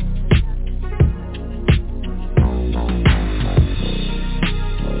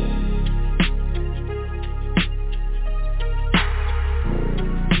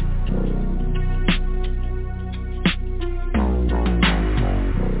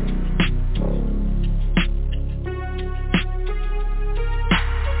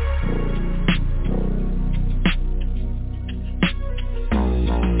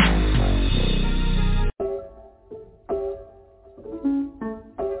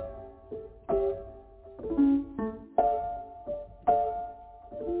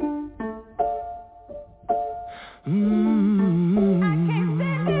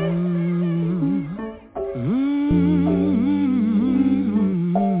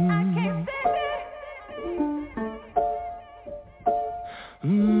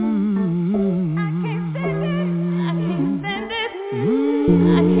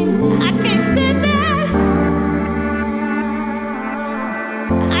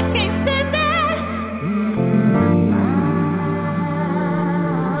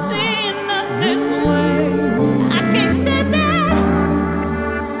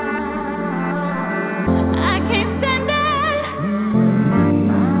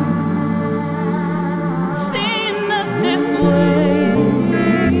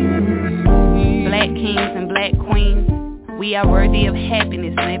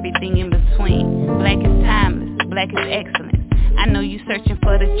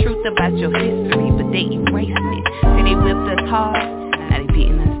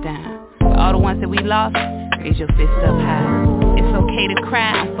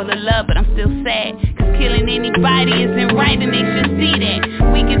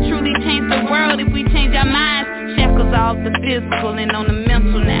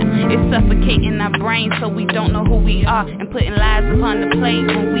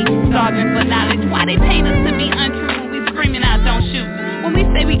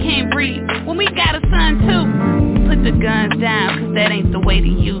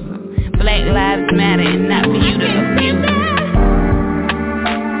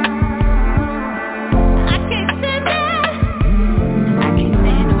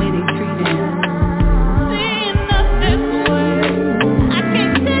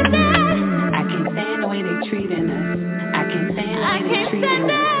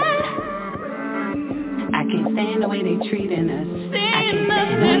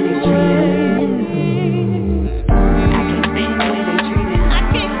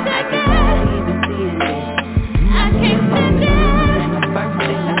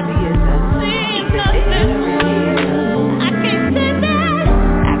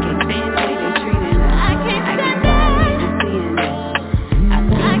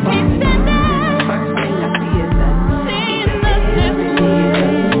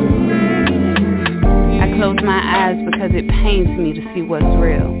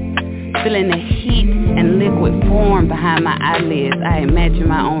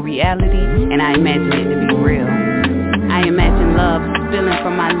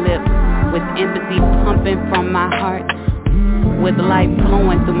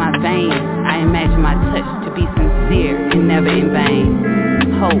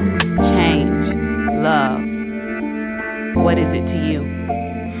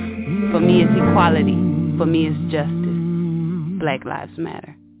 Black Lives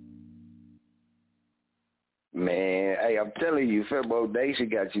Matter. Man, hey, I'm telling you, Febo Nation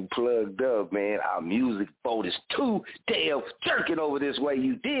got you plugged up, man. Our music vote is too damn jerking over this way,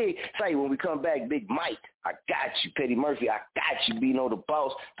 you dig? Say, when we come back, Big Mike, I got you. Petty Murphy, I got you. Bino the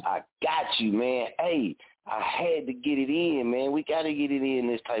Boss, I got you, man. Hey, I had to get it in, man. We got to get it in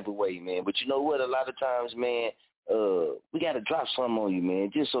this type of way, man. But you know what? A lot of times, man, we got to drop something on you,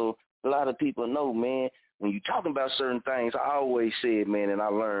 man, just so a lot of people know, man. When you're talking about certain things, I always said, man, and I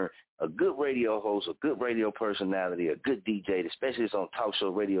learned a good radio host, a good radio personality, a good DJ, especially on talk show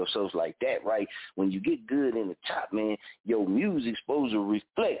radio shows like that, right? When you get good in the top, man, your music's supposed to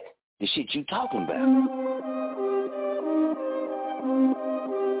reflect the shit you talking about.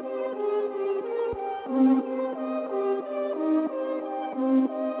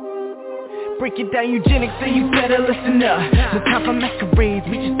 break it down eugenics, so you better listen up. No time for masquerades,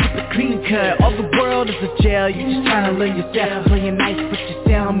 we just keep it clean cut. All the world is a jail, you just trying to learn yourself. Playing nice but you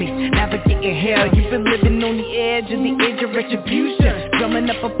sell me, navigating hell. You've been living on the edge of the age of retribution, drumming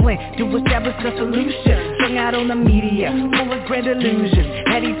up a plan to establish a solution. Strung out on the media, full of grand illusions,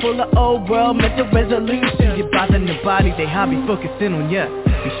 heady full of old world mental resolutions. You're bothering the body, they hobby focusing on ya.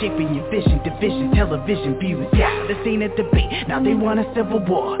 Reshaping your vision, division, television views. Yeah, this ain't a debate, now they want a civil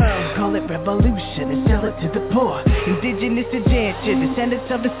war. Call it revolution and sell it to the poor. Indigenous and ginger,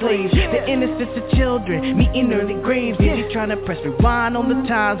 descendants of the slaves. The innocence of children, meeting early graves. Yeah, they trying to press rewind on the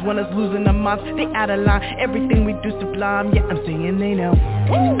times when us losing our minds. They out of line, everything we do sublime. Yeah, I'm saying they know.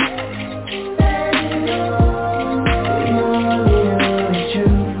 It's true,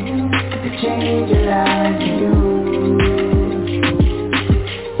 to change your life to you.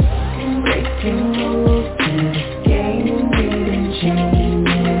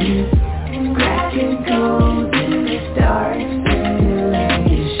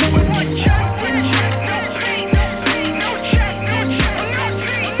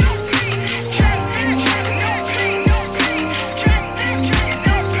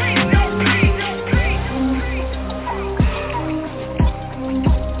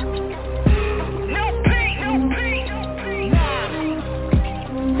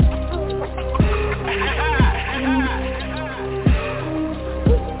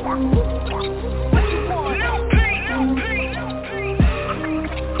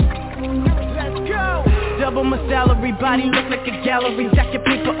 Body look like a gallery, jacket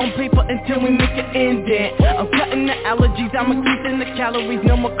paper on paper until we make it indent. I'm cutting the allergies, I'm increasing the calories.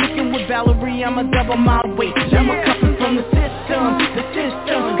 No more cooking with Valerie, I'ma double my weight. No more cuffing from the system.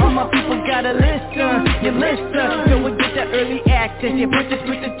 All my people gotta listen, you listen. So we get that early access, you purchase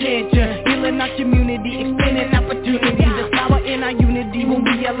with attention. Healing our community, expanding opportunities. There's power in our unity when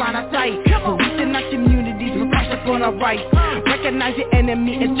we align our sight. Policing our communities, we're cautious on our rights. Recognize your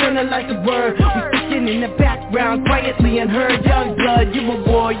enemy, internalize the word. We sticking in the background, quietly unheard. Young blood, you a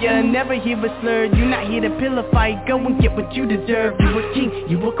warrior, never hear a slur. You not here to pillow fight, go and get what you deserve. You a king,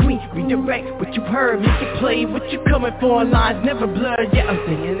 you a queen, redirect what you heard. Make it play what you coming for, lines never blurred. Yeah, I'm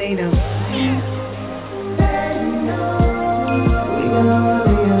saying they know. We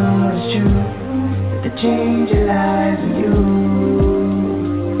know it's true, to change your lives and you.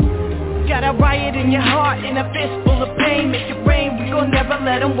 Got a riot in your heart and a fist full of pain. Make it rain, we gon' never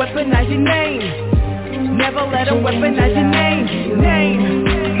let them weaponize your name. Never let them weaponize your name.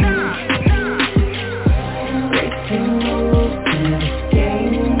 Breaking rules in this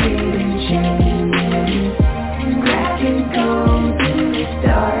game, getting changed. Cracking codes in the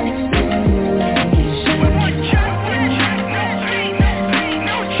dark simulation.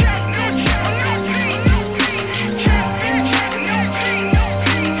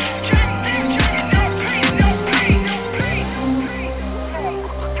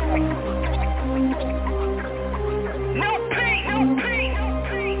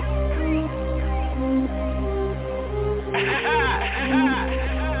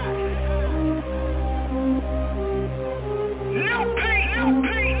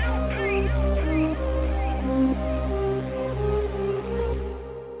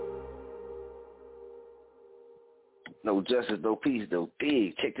 No justice, no peace, no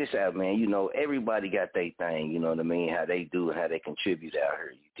big. Check this out, man. You know, everybody got their thing, you know what I mean, how they do and how they contribute out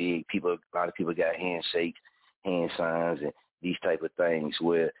here. You dig? A lot of people got handshakes, hand signs, and these type of things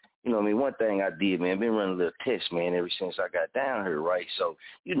where, you know what I mean, one thing I did, man, been running a little test, man, ever since I got down here, right? So,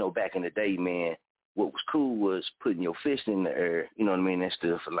 you know, back in the day, man, what was cool was putting your fist in the air, you know what I mean? That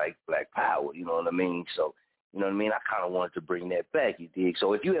stood for, like, black power, you know what I mean? So, you know what I mean? I kind of wanted to bring that back, you dig?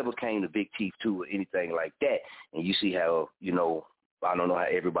 So if you ever came to Big Chief 2 or anything like that, and you see how, you know, I don't know how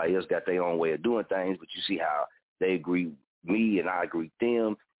everybody else got their own way of doing things, but you see how they agree with me and I agree with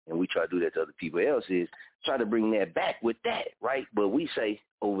them, and we try to do that to other people else, is try to bring that back with that, right? But we say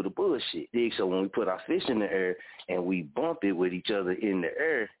over the bullshit, dig? So when we put our fist in the air and we bump it with each other in the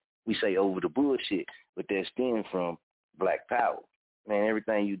air, we say over the bullshit, but that stem from black power. Man,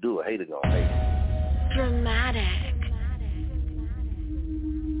 everything you do, a hater gonna hate. Dramatic.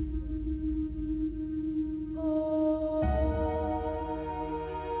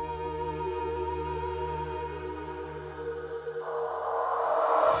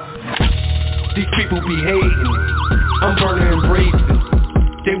 These people be hating, I'm burning and brazen.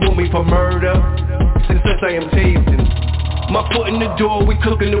 They want me for murder, since I am tasting. My foot in the door, we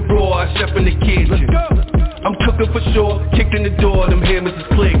cooking the raw, I chef in the kitchen. I'm cooking for sure, kicked in the door, them hammers is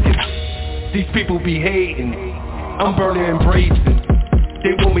clicking. These people be hating, I'm burning and brazen.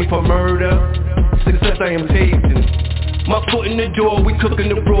 They want me for murder, since I am tasting. My foot in the door, we cooking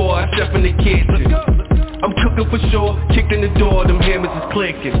the raw, I chef in the kitchen. I'm cooking for sure, kicked in the door, them hammers is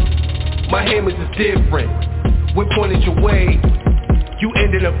clicking. My hammers is different, we pointed your way, you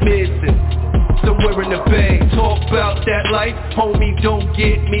ended up missing. Somewhere in the bay, talk about that life, homie, don't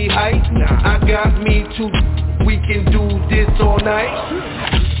get me hyped. I got me too, we can do this all night.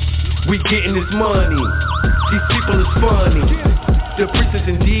 We getting this money, these people is funny. The priest is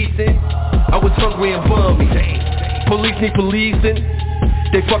indecent, I was hungry and bummy. Police need policing,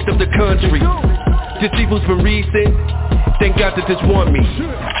 they fucked up the country. This evil's been recent, thank God that this want me.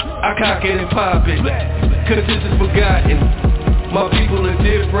 I cock it and pop it, cause this is forgotten. My people are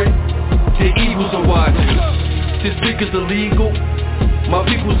different, the evils are watching. This speaker's illegal, my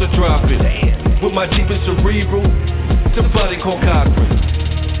peoples are dropping. With my deepest cerebral, somebody call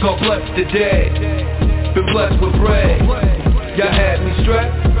Cochran. God bless the dead, been blessed with bread. Y'all had me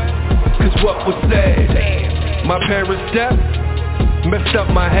strapped, cause what was said. My parents' death messed up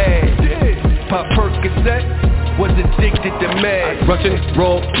my head. Pop Percocet, was addicted to mad. Russian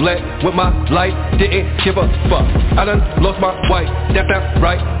roulette with my life, didn't give a fuck. I done lost my wife, that's not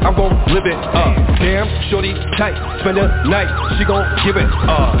right, I'm gon' live it up. Damn, shorty tight, spend a night, she gon' give it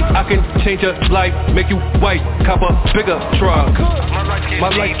up. I can change her life, make you white, cop a bigger truck. My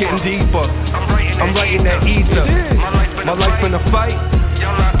life getting deeper, I'm writing that ether. My life in a fight,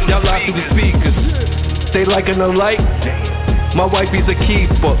 y'all lie through the speakers. They liking the light, my wifey's a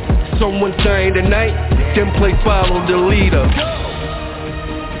keeper. Someone dying tonight, then play follow the leader.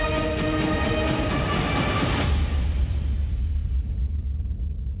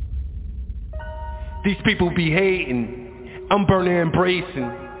 These people be hating, I'm burning and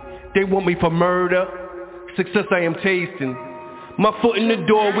bracing. They want me for murder, success I am tasting. My foot in the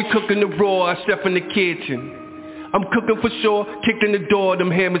door, we cooking the raw, I chef in the kitchen. I'm cooking for sure, kicked in the door,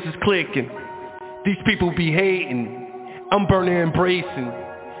 them hammers is clicking. These people be hating, I'm burning and bracing.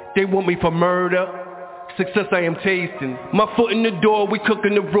 They want me for murder, success I am tasting. My foot in the door, we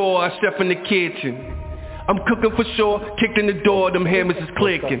cooking the raw, I chef in the kitchen. I'm cooking for sure, kicked in the door, them hammers is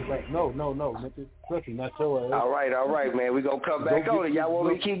clicking. No, nigga. Especially not your ass. All right, man. We gonna come back on it. Y'all want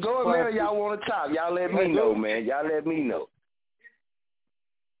me to keep going, man, or y'all want to top? Y'all let me know, man. Y'all let me know.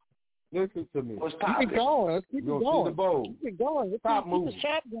 Listen to me. What's poppin'? Keep it going. Let's keep it going. The bowl. Keep it going. Let's keep the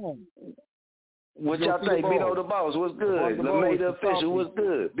chat going. What y'all think? Beto the Boss, what's good? LeMay the Official, what's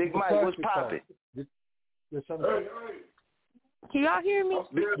good? Big Mike, what's poppin'? Can y'all hear me?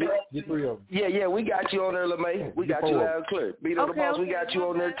 Yeah, we got you on there, LeMay. We got you loud and clear. Beto the Boss, we got you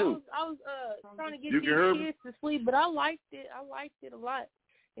on there too. I was trying to get these kids to sleep, but I liked it. I liked it a lot.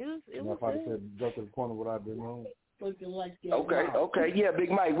 It was good. Said, go to the corner what I did wrong. Okay, yeah, Big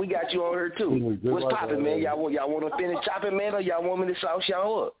Mike, we got you on here too. What's poppin', man? Y'all want to finish chopping, man, or y'all want me to sauce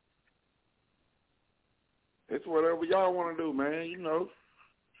y'all up? It's whatever y'all want to do, man. You know.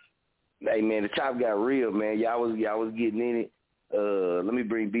 Hey, man, the chop got real, man. Y'all was getting in it. Let me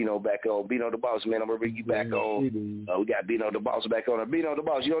bring Bino back on. Bino the Boss, man. I'm gonna bring you back on. We got Bino the Boss back on. Bino the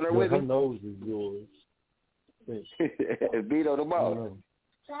Boss, you on there with me? Her nose is yours. Bino the Boss.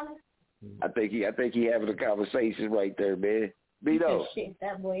 I think he having a conversation right there, man. Bino. Shit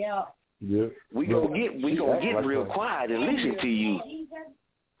that boy out. Yeah. We gonna get real quiet and listen to you.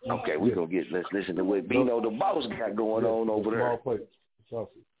 Okay, let's listen to what Bino the Boss got going on over there.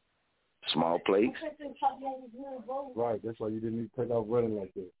 Small plates. Right, that's why you didn't need to take off running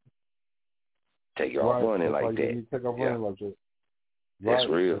like that. Take off running like that. You didn't take off running like that. That's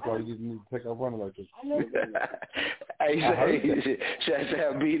real. That's why you didn't need to take off running like that. Hey, shout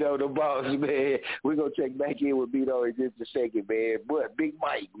out Bino the Boss, man. We're going to check back in with Bino in just a second, man. But Big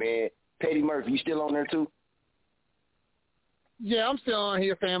Mike, man. Petty Murphy, you still on there too? Yeah, I'm still on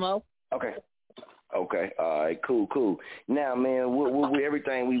here, famo. Okay. All right, cool. Now, man, with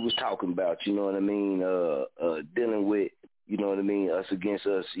everything we was talking about, you know what I mean, dealing with, you know what I mean, us against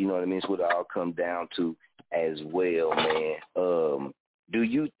us, you know what I mean, it's what it all come down to as well, man. Do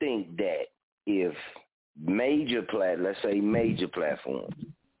you think that if let's say major platforms,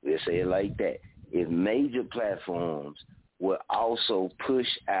 let's say it like that, if major platforms would also push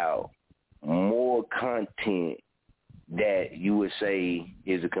out more content that you would say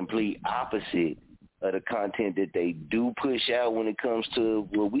is a complete opposite of the content that they do push out when it comes to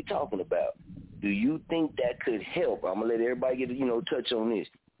what we talking about, do you think that could help? I'm going to let everybody get touch on this.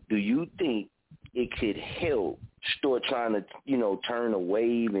 Do you think it could help start trying to, turn a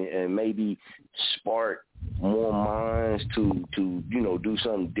wave and maybe spark more minds to do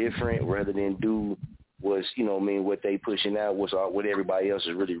something different rather than do what's, what they pushing out, what everybody else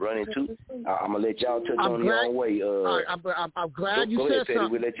is really running to? I'm going to let y'all touch on your own way. I'm glad you said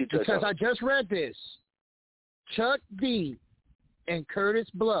something we'll let you touch because on. I just read this. Chuck D and Curtis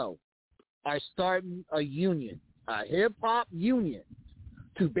Blow are starting a union, a hip-hop union,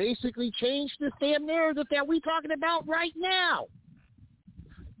 to basically change this damn narrative that we're talking about right now.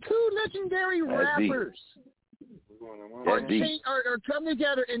 Two legendary rappers are coming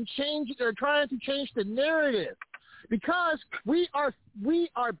together and are trying to change the narrative, because we are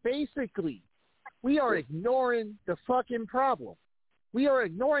ignoring the fucking problem. We are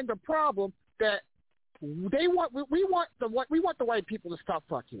ignoring the problem that we want the white people to stop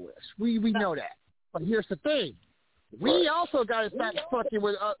fucking with us. We know that. But here's the thing. We also got to stop fucking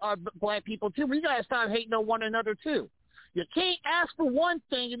with our black people, too. We got to stop hating on one another, too. You can't ask for one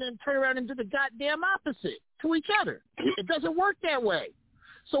thing and then turn around and do the goddamn opposite to each other. It doesn't work that way.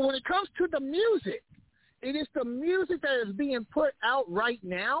 So when it comes to the music, it is the music that is being put out right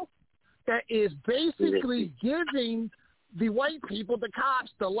now that is basically giving the white people, the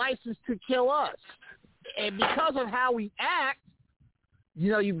cops, the license to kill us. And because of how we act,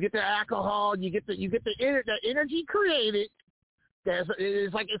 you know, you get the alcohol, you get the energy created.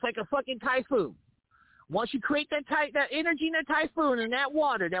 It's like a fucking typhoon. Once you create that energy in the typhoon and that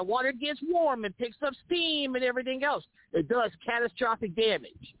water gets warm and picks up steam and everything else. It does catastrophic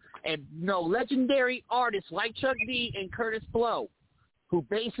damage. And legendary artists like Chuck D and Curtis Blow, who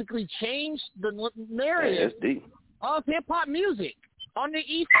basically changed the narrative of hip hop music on the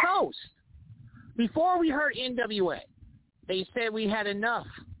East Coast. Before we heard NWA, they said we had enough.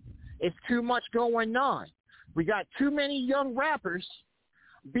 It's too much going on. We got too many young rappers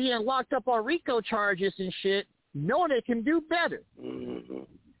being locked up on RICO charges and shit, knowing they can do better. Mm-hmm.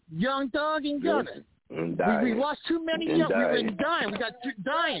 Young Thug and Gunna. We lost too many young. We were dying. We got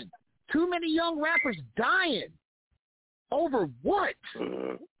dying. Too many young rappers dying. Over what?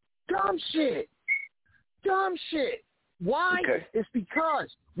 Dumb shit. Why? Okay. It's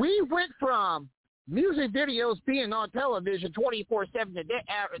because we went from music videos being on television 24/7 a day,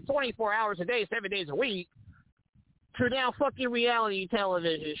 24 hours a day, 7 days a week, to now fucking reality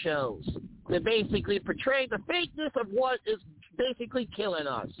television shows that basically portray the fakeness of what is basically killing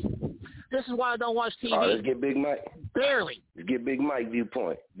us. This is why I don't watch TV. All right, let's get Big Mike. Barely. Let's get Big Mike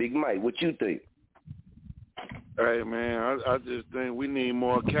viewpoint. Big Mike, what you think? Hey, man, I just think we need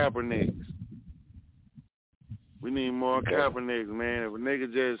more Kaepernicks. We need more Kaepernicks, man. If a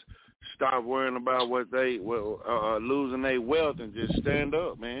nigga just stop worrying about losing their wealth and just stand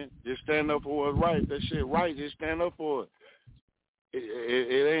up, man. Just stand up for what's right. That shit right. Just stand up for it.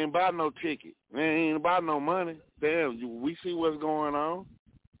 It ain't about no ticket. It ain't about no money. Damn, we see what's going on.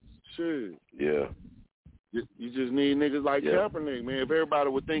 Shit. Yeah. You just need niggas like Kaepernick, man. If everybody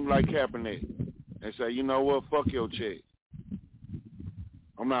would think like Kaepernick and say, you know what, fuck your check.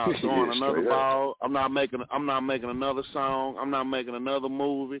 I'm not throwing another ball. I'm not making another song. I'm not making another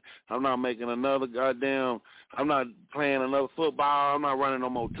movie. I'm not making another I'm not playing another football. I'm not running no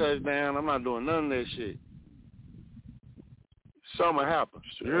more touchdown. I'm not doing none of that shit. Something happens.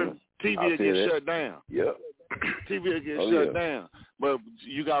 Sure. TV will get shut down. Yep. TV will get shut down. But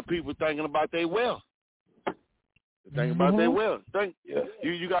you got people thinking about their wealth. Thinking about their wealth.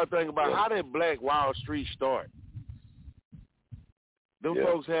 You got to think about how did Black Wall Street start. Them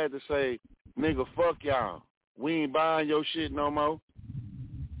folks had to say, nigga, fuck y'all. We ain't buying your shit no more.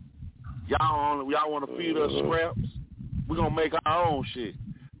 Y'all want to feed us scraps? We're going to make our own shit.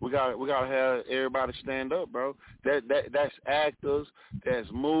 We got to have everybody stand up, bro. That's actors, that's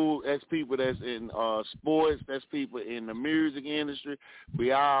people that's in sports, that's people in the music industry.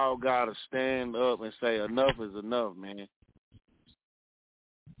 We all got to stand up and say enough is enough, man.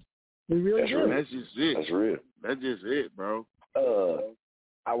 We really do. That's just it. That's real. That's just it, bro.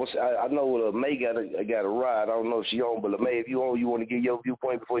 I know May got a ride. I don't know if she on, but May, if you on, you want to get your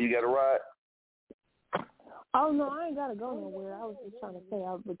viewpoint before you got a ride? Oh no, I ain't gotta go nowhere. I was just trying to say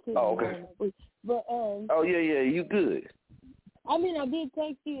I was kidding. Oh, okay. But oh yeah, you good. I mean, I did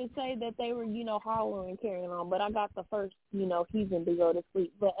text you and say that they were, hollering and carrying on, but I got the first, heathen to go to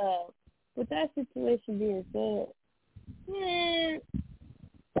sleep. But with that situation being said,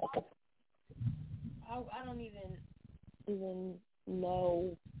 I don't even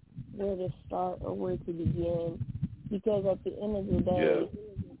know where to start or where to begin, because at the end of the day,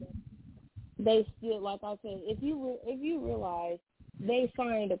 they still, like I said, if you realize they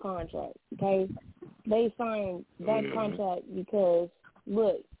signed a contract, okay? They signed that contract because,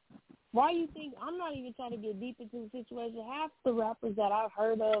 look, why you think, I'm not even trying to get deep into the situation. Half the rappers that I've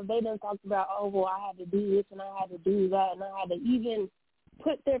heard of, they done talked about, oh, well, I had to do this and I had to do that and I had to even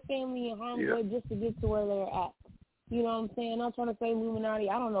put their family in harm's way just to get to where they're at. You know what I'm saying? I'm trying to say Illuminati.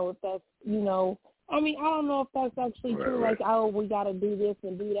 I don't know if that's, I don't know if that's actually true. Right. Like, oh, we got to do this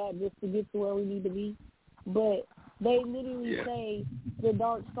and do that just to get to where we need to be. but they literally say the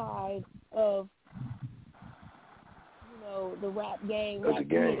dark side of, you know, the rap gang. Like,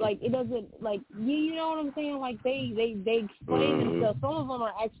 it doesn't, like, you know what I'm saying? Like, they explain themselves. Some of them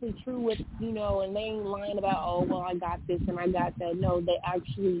are actually true with, you know, and they ain't lying about, oh, well, I got this and I got that. No, they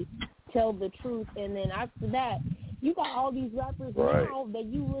actually tell the truth. And then after that, you got all these rappers now that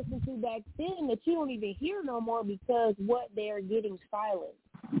you listened to back then that you don't even hear no more because what they are getting silenced.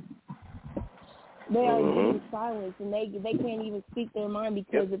 They are getting silenced, and they can't even speak their mind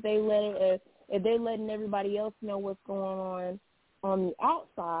because if they're letting everybody else know what's going on the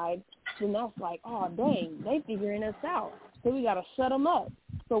outside, then that's like, oh dang, they figuring us out. So we gotta shut them up.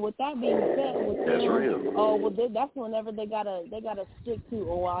 So with that being said, that's whenever they gotta stick to,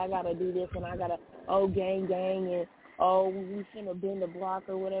 oh, well, I gotta do this and I gotta, gang, and we shouldn't have been the block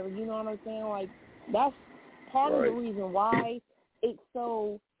or whatever. You know what I'm saying? Like, that's part of the reason why it's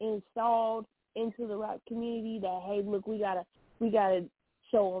so installed into the rap community that, hey, look, we gotta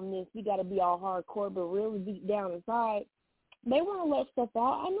show them this. We gotta be all hardcore, but really deep down inside, they want to let stuff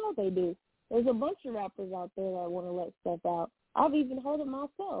out. I know they do. There's a bunch of rappers out there that want to let stuff out. I've even heard it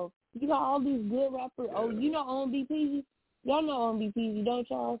myself. You got all these good rappers. Yeah. Oh, you know OMBPZ? Y'all know OMBPZ, don't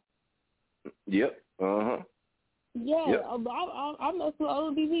y'all? Yep. Yeah, yep. I mess with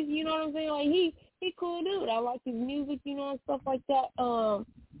OMBPZ. You know what I'm saying? Like, he cool dude. I like his music, you know, and stuff like that.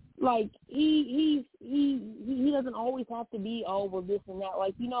 Like, he doesn't always have to be, oh, well, this and that.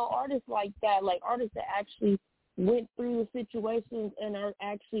 Like, you know, artists like that, like artists that actually went through the situations and are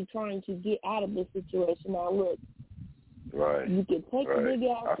actually trying to get out of this situation. Now, look, you can take the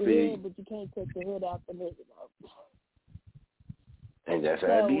nigga out the hood, but you can't take the hood out the nigga. And that's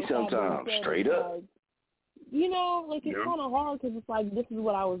how it be sometimes, straight up. Like, you know, like, it's kind of hard because it's like, this is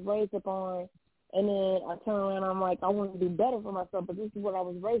what I was raised upon. And then I turn around and I'm like, I want to do better for myself, but this is what I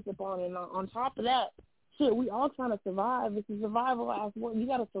was raised upon. And on top of that, shit, we all trying to survive. It's a survival-ass world. You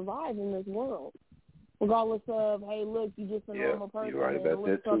got to survive in this world. Regardless of, hey, look, you just a normal person and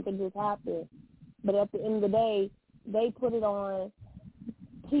look, something just happened. But at the end of the day, they put it on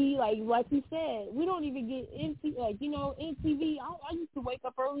like you said, we don't even get MTV. Like, you know, MTV, I used to wake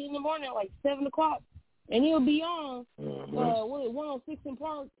up early in the morning at like 7 o'clock, and it'll be on, 106 in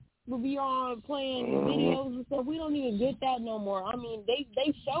Park. Will be on playing videos and stuff. We don't even get that no more. I mean, they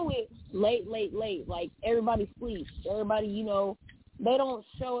show it late. Like, everybody sleeps. Everybody, you know, they don't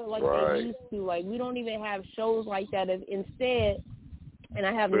show it like they used to. Like, we don't even have shows like that. Instead, and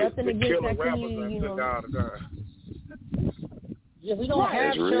I have nothing against that community, you know. Yeah, we don't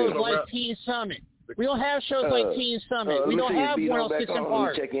have shows like Teen Summit. We don't have shows like Teen Summit. We don't have 106 in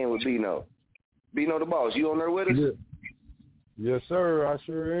Park. Let me check in with Bino. Bino the boss, you on there with us? Yeah. Yes, sir. I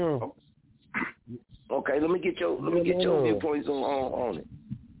sure am. Okay, let me get your viewpoints on it.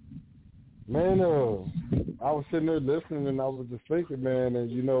 Man, I was sitting there listening, and I was just thinking, man, and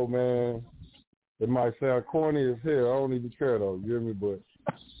you know, man, it might sound corny as hell. I don't even care though. You hear me? But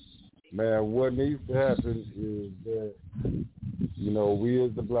man, what needs to happen is that, you know, we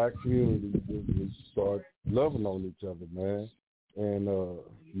as the black community we start loving on each other, man. And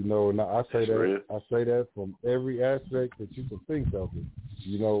you know, now I say that from every aspect that you can think of it.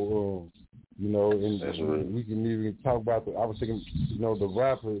 You know, and we can even talk about I was thinking, you know, the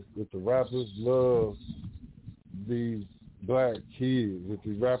rappers. If the rappers love these black kids, if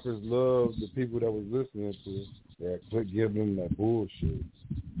the rappers love the people that was listening to, that quit giving them that bullshit,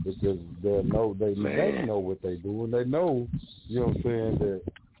 because they know what they do, and they know, you know what I'm saying, that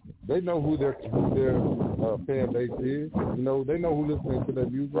they know who their fan base is. You know, they know who listening to their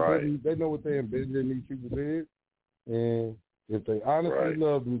music. Right. They know what they embedded in these people's heads. And if they honestly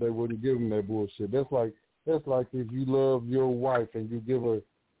love them, they wouldn't give them that bullshit. That's like if you love your wife and you give her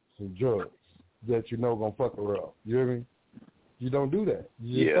some drugs that you know gonna fuck her up. You hear me? You don't do that.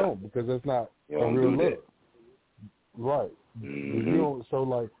 You just don't, because that's not a real love. Right. Mm-hmm. You don't. So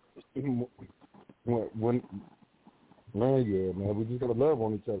like when man, we just gotta love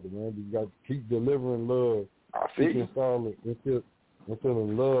on each other, man. We got to keep delivering love. Keep installing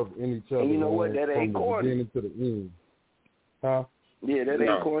love in each other. And you know what? That ain't corny. From the beginning to the end. Huh? Yeah, that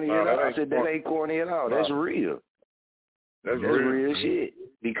ain't corny at all. I said that ain't corny at all. That's real. That's real shit.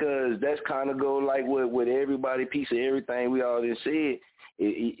 Because that's kind of go like with everybody, piece of everything we all just said.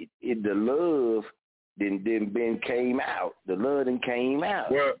 The love then came out. The love then came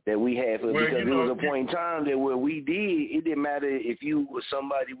out that we had. Because there was a point in time that where we did, it didn't matter if you was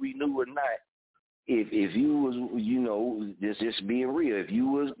somebody we knew or not. if you was, just being real, if you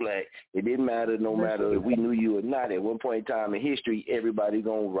was black, it didn't matter no matter if we knew you or not. At one point in time in history, everybody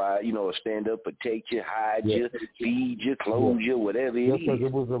gonna ride, stand up, protect you, hide you, feed you, clothe you, whatever it is. Because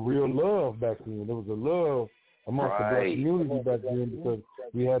it was a real love back then. There was a love amongst the black community back then because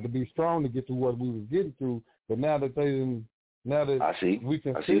we had to be strong to get through what we was getting through. But now that we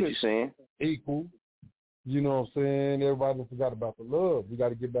consider equal, you know what I'm saying? Everybody forgot about the love. We got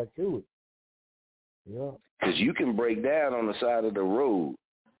to get back to it. Yeah. Because you can break down on the side of the road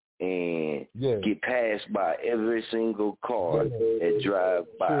and get passed by every single car that drive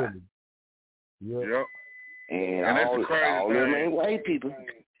by. Yep. And that's all the crazy of them ain't white people.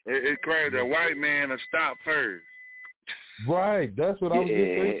 It's crazy. The white man will stop first. Right. That's what I was just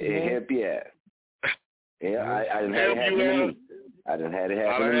thinking. It help you out. Yeah, I didn't have it happen to me. I didn't have it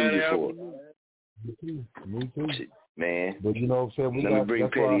happen to me before. Me too. Man. But you know what I'm saying? Let me bring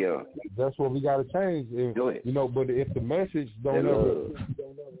Petty up. That's what we got to change. Go ahead. But if the message don't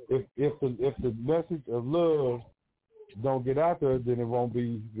if the message of love don't get out there, then it won't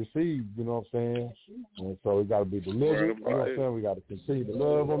be received, you know what I'm saying? And so it got to be delivered, you know what I'm saying? We got to continue to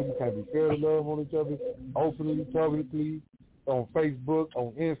love on each other. You can't be fair to love on each other, openly, publicly, on Facebook,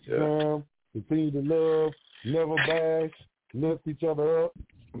 on Instagram. Continue to love, never bash, lift each other up,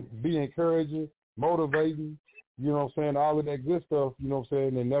 be encouraging, motivating, you know what I'm saying, all of that good stuff, you know what I'm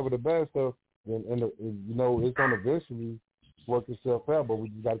saying, and never the bad stuff, and it's going to eventually work itself out, but we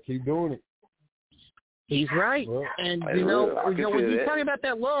just got to keep doing it. He's right. Well, and, when you're talking about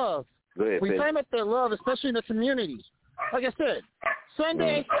that love, we're talking about that love, especially in the communities. Like I said,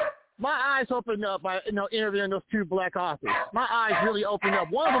 Sunday, my eyes opened up by interviewing those two black authors. My eyes really opened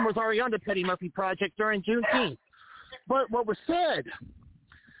up. One of them was already on the Petty Murphy Project during Juneteenth. But what was said,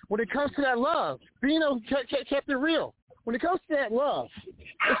 when it comes to that love, Bino kept it real. When it comes to that love,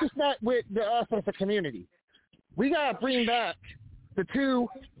 it's just not with us as a community. We got to bring back the two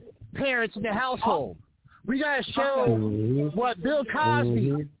parents in the household. We got to show what Bill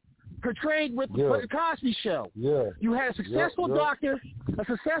Cosby portrayed with the Cosby Show. Yeah. You had a successful doctor, a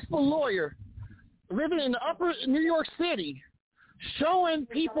successful lawyer, living in the upper New York City, showing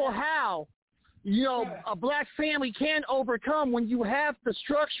people how, a black family can overcome when you have the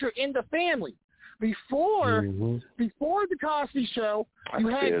structure in the family. Before the Cosby Show, you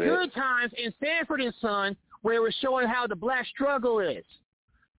had Good Times in Sanford and Son, where it was showing how the black struggle is.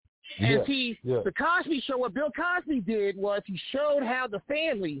 And the Cosby Show, what Bill Cosby did was he showed how the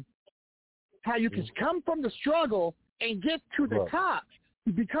family, how you can come from the struggle and get to the top.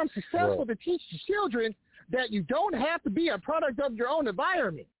 You become successful to teach the children that you don't have to be a product of your own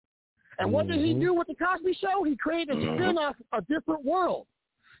environment. And what did he do with the Cosby Show? He created a spin-off, A Different World.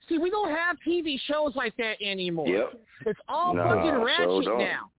 See, we don't have TV shows like that anymore. Yep. It's all fucking ratchet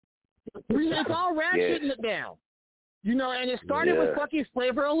now. It's all ratcheting it down. And it started with fucking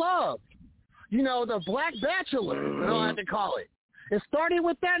Flavor of Love. The Black Bachelor, I don't have to call it. It started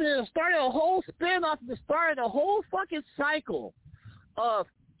with that, and it started a whole spin-off. It started a whole fucking cycle of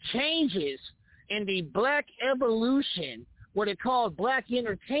changes in the black evolution, what it called black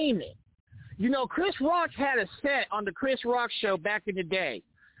entertainment. Chris Rock had a set on the Chris Rock Show back in the day.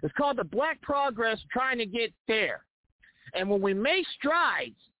 It's called The Black Progress Trying to Get There. And when we make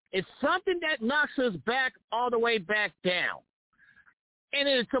strides, it's something that knocks us back all the way back down. And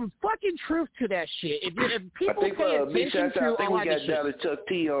there's some fucking truth to that shit. If people pay attention to all we got Dallas Chuck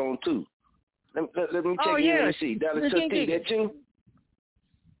T on, too. Let me check in and see. Dallas Chuck T, that you?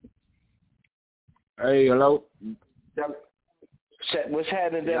 Hey, hello. What's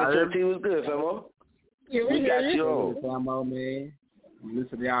happening, Dallas Chuck T? Was good, famo? Yeah, we got you on. Famo, man.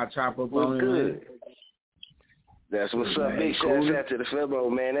 Listen to y'all chop up on it. Good. That's what's up. Big shout out to the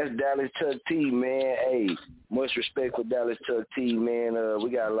Febo, man. That's Dallas Chuck T, man. Hey, much respect for Dallas Chuck T, man.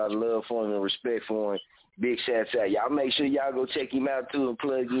 We got a lot of love for him and respect for him. Big shout out. Y'all make sure y'all go check him out, too, and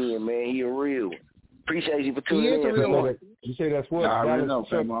plug in, man. He a real. Appreciate you for tuning in. You say that's what? Nah, Dallas know,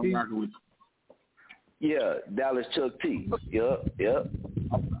 Chuck I'm T? rocking with Yeah, Dallas Chuck T. Yep. Hey,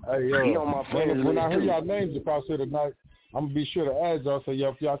 yo. He on my friends when I hear too. y'all names across here tonight, I'm going to be sure to add y'all. So,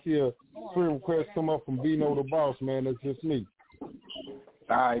 if y'all see a friend request come up from Bino the Boss, man, that's just me.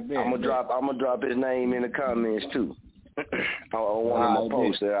 All right, man. I'm gonna drop his name in the comments, too. On one of my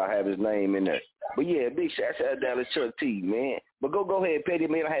posts there, I have his name in there. But, yeah, big shout out to Dallas Chuck T, man. But go ahead, Petty,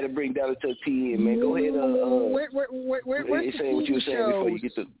 man. I had to bring Dallas Chuck T in, man. Go ahead. Where's the what you were saying before you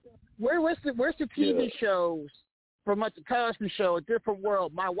get to... Where's the TV shows from the Cosby Show, A Different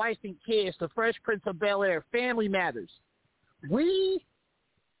World, My Wife and Kids, The Fresh Prince of Bel-Air, Family Matters? We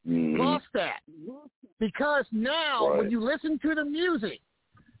lost that because now when you listen to the music,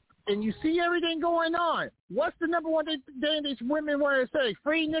 and you see everything going on. What's the number one thing these women want to say?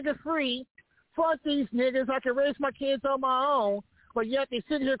 Free nigga free. Fuck these niggas. I can raise my kids on my own. But yet they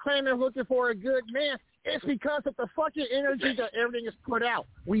sit here claiming they're looking for a good man. It's because of the fucking energy that everything is put out.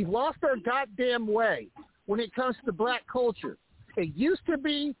 We've lost our goddamn way when it comes to black culture. It used to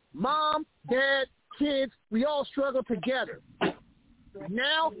be mom, dad, kids, we all struggle together.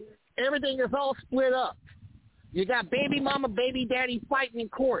 Now, everything is all split up. You got baby mama, baby daddy fighting in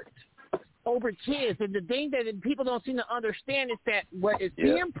court over kids. And the thing that people don't seem to understand is that what is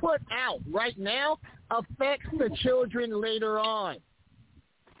being put out right now affects the children later on.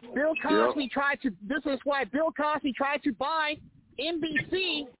 Bill Cosby tried to, this is why Bill Cosby tried to buy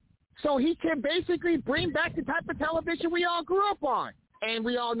NBC so he can basically bring back the type of television we all grew up on. And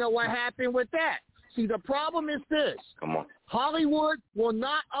we all know what happened with that. See, the problem is this. Come on. Hollywood will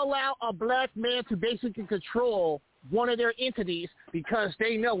not allow a black man to basically control one of their entities because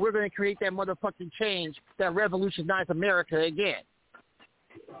they know we're going to create that motherfucking change that revolutionize America again.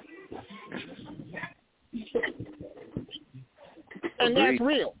 And that's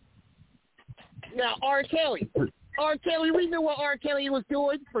real. Now, R. Kelly, we knew what R. Kelly was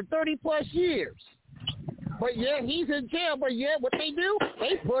doing for 30-plus years. But yeah, he's in jail. But yeah, what they do,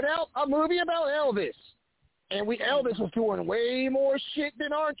 they put out a movie about Elvis. And Elvis was doing way more shit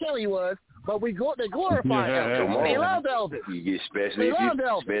than R. Kelly was. But they glorify Elvis. They love Elvis. Especially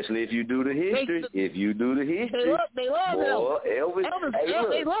if you do the history. They love Elvis.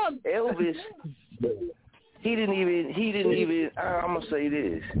 Elvis. He didn't even. I'm gonna say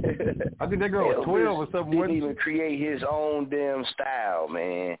this. I think that girl was 12 or something. Didn't even create his own damn style,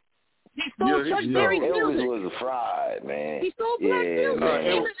 man. He stole Chuck Berry's music. Elvis was a fraud, man. He stole black music.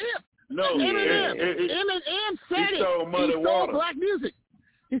 Eminem said it. He stole black music.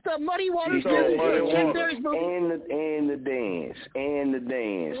 He stole Muddy Waters music. And the dance.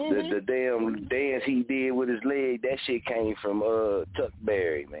 Mm-hmm. The damn dance he did with his leg. That shit came from Chuck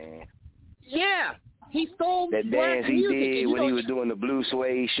Berry, man. Yeah. He stole that black dance he music. did when he was doing the blue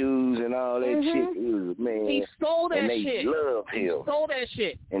suede shoes and all that shit. It was, man. He stole that and shit. They loved him. He stole that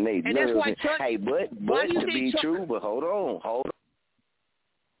shit. And they and loved that's why him. Chuck, hey, but to be true, but hold on.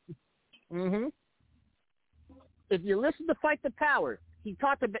 Mm-hmm. If you listen to Fight the Power,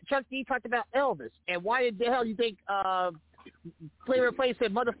 Chuck D talked about Elvis. And why the hell you think Flavor Flav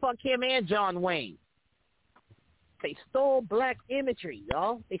said motherfuck him and John Wayne? They stole black imagery,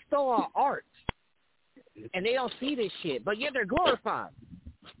 y'all. They stole our art. And they don't see this shit, but yet they're glorified.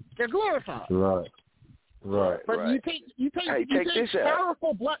 They're glorified. Right. But you take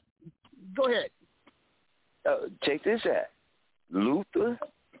powerful black. Go ahead. Check this out. Luther,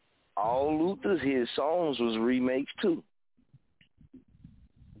 all Luther's his songs was remakes too.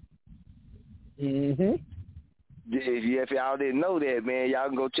 Mhm. If y'all didn't know that, man, y'all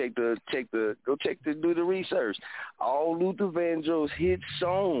can go do the research. All Luther Vandross hit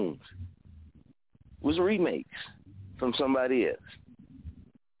songs was remakes from somebody else.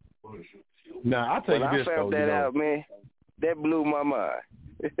 Now, I'll tell you this, I found that out, man, that blew my mind.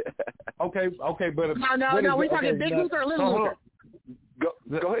 Okay, but... No, we're talking Big Luther or Little Luther.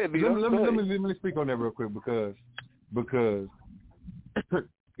 Go ahead, B. Let me speak on that real quick because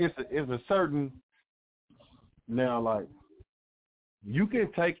it's a certain... Now, like, you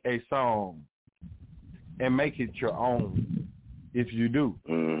can take a song and make it your own if you do.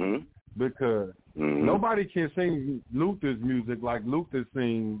 Mm-hmm. Because nobody can sing Luther's music like Luther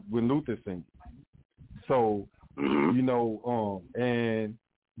sings when Luther sings. So, you know, and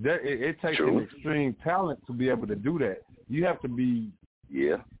that it takes an extreme talent to be able to do that. You have to be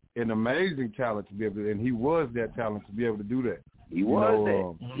an amazing talent to be able to, and he was that talent to be able to do that. He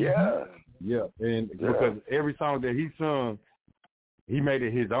was that. Yeah, and because every song that he sung, he made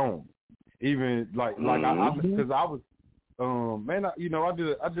it his own. Even like because I was, man, I did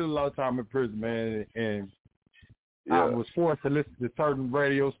a lot of time in prison, man, and I was forced to listen to certain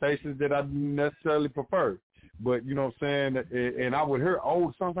radio stations that I didn't necessarily prefer. But you know what I'm saying, and I would hear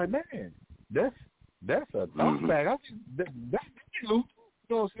old songs like, man, that's a throwback. That's Luke.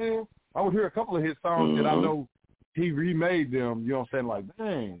 You know what I'm saying? I would hear a couple of his songs that I know he remade them. You know what I'm saying? Like,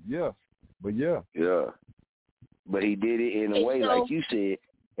 dang, but but he did it in a way, like you said,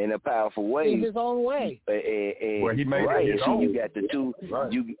 in a powerful way. In his own way. Where he made it his own. You got the two.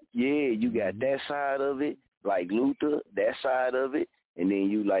 Right. You got that side of it, like Luther, that side of it, and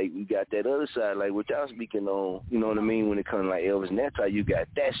then you got that other side, like what y'all speaking on. You know what I mean? When it comes to like Elvis and that side, you got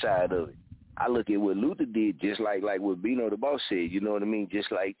that side of it. I look at what Luther did, just like what Bino the Boss said. You know what I mean?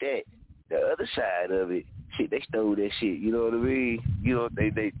 Just like that. The other side of it, shit, they stole that shit. You know what I mean? You know,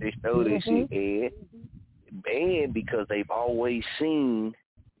 they stole that shit, and because they've always seen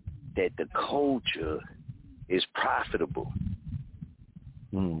that the culture is profitable.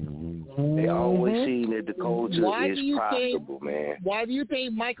 They always seen that the culture is profitable, man. Why do you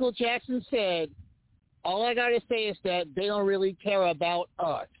think Michael Jackson said, all I got to say is that they don't really care about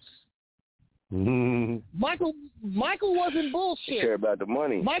us? Michael wasn't bullshit. They care about the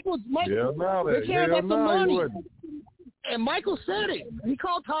money. They care about the money. And Michael said it. He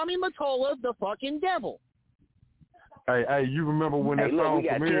called Tommy Mottola the fucking devil. Hey, you remember when that song we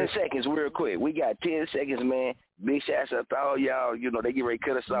got premiered? 10 seconds real quick. We got 10 seconds, man. Big shouts out to all y'all. You know, they get ready to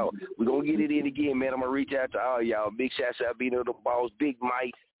cut us off. We're going to get it in again, man. I'm going to reach out to all y'all. Big shouts out to the boss, Big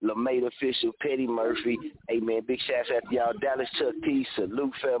Mike, LeMay Official, Petty Murphy. Hey, man, big shouts out to y'all. Dallas Chuck T,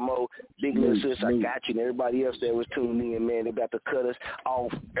 Salute Felmo, Big Little Sis, I got you, and everybody else that was tuning in, man. They about to cut us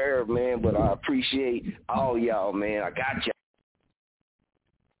off air, man, but I appreciate all y'all, man. I got you.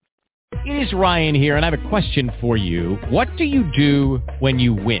 It is Ryan here, and I have a question for you. What do you do when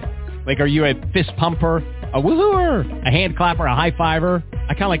you win? Like, are you a fist pumper, a woohooer, a hand clapper, a high fiver?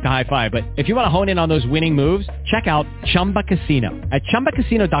 I kind of like the high five, but if you want to hone in on those winning moves, check out Chumba Casino. At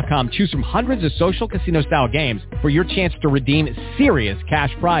ChumbaCasino.com, choose from hundreds of social casino-style games for your chance to redeem serious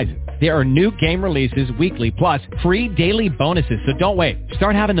cash prizes. There are new game releases weekly, plus free daily bonuses, so don't wait.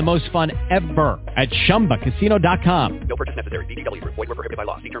 Start having the most fun ever at ChumbaCasino.com. No purchase necessary. VGW. Void where prohibited by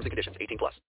law. See terms and conditions. 18+.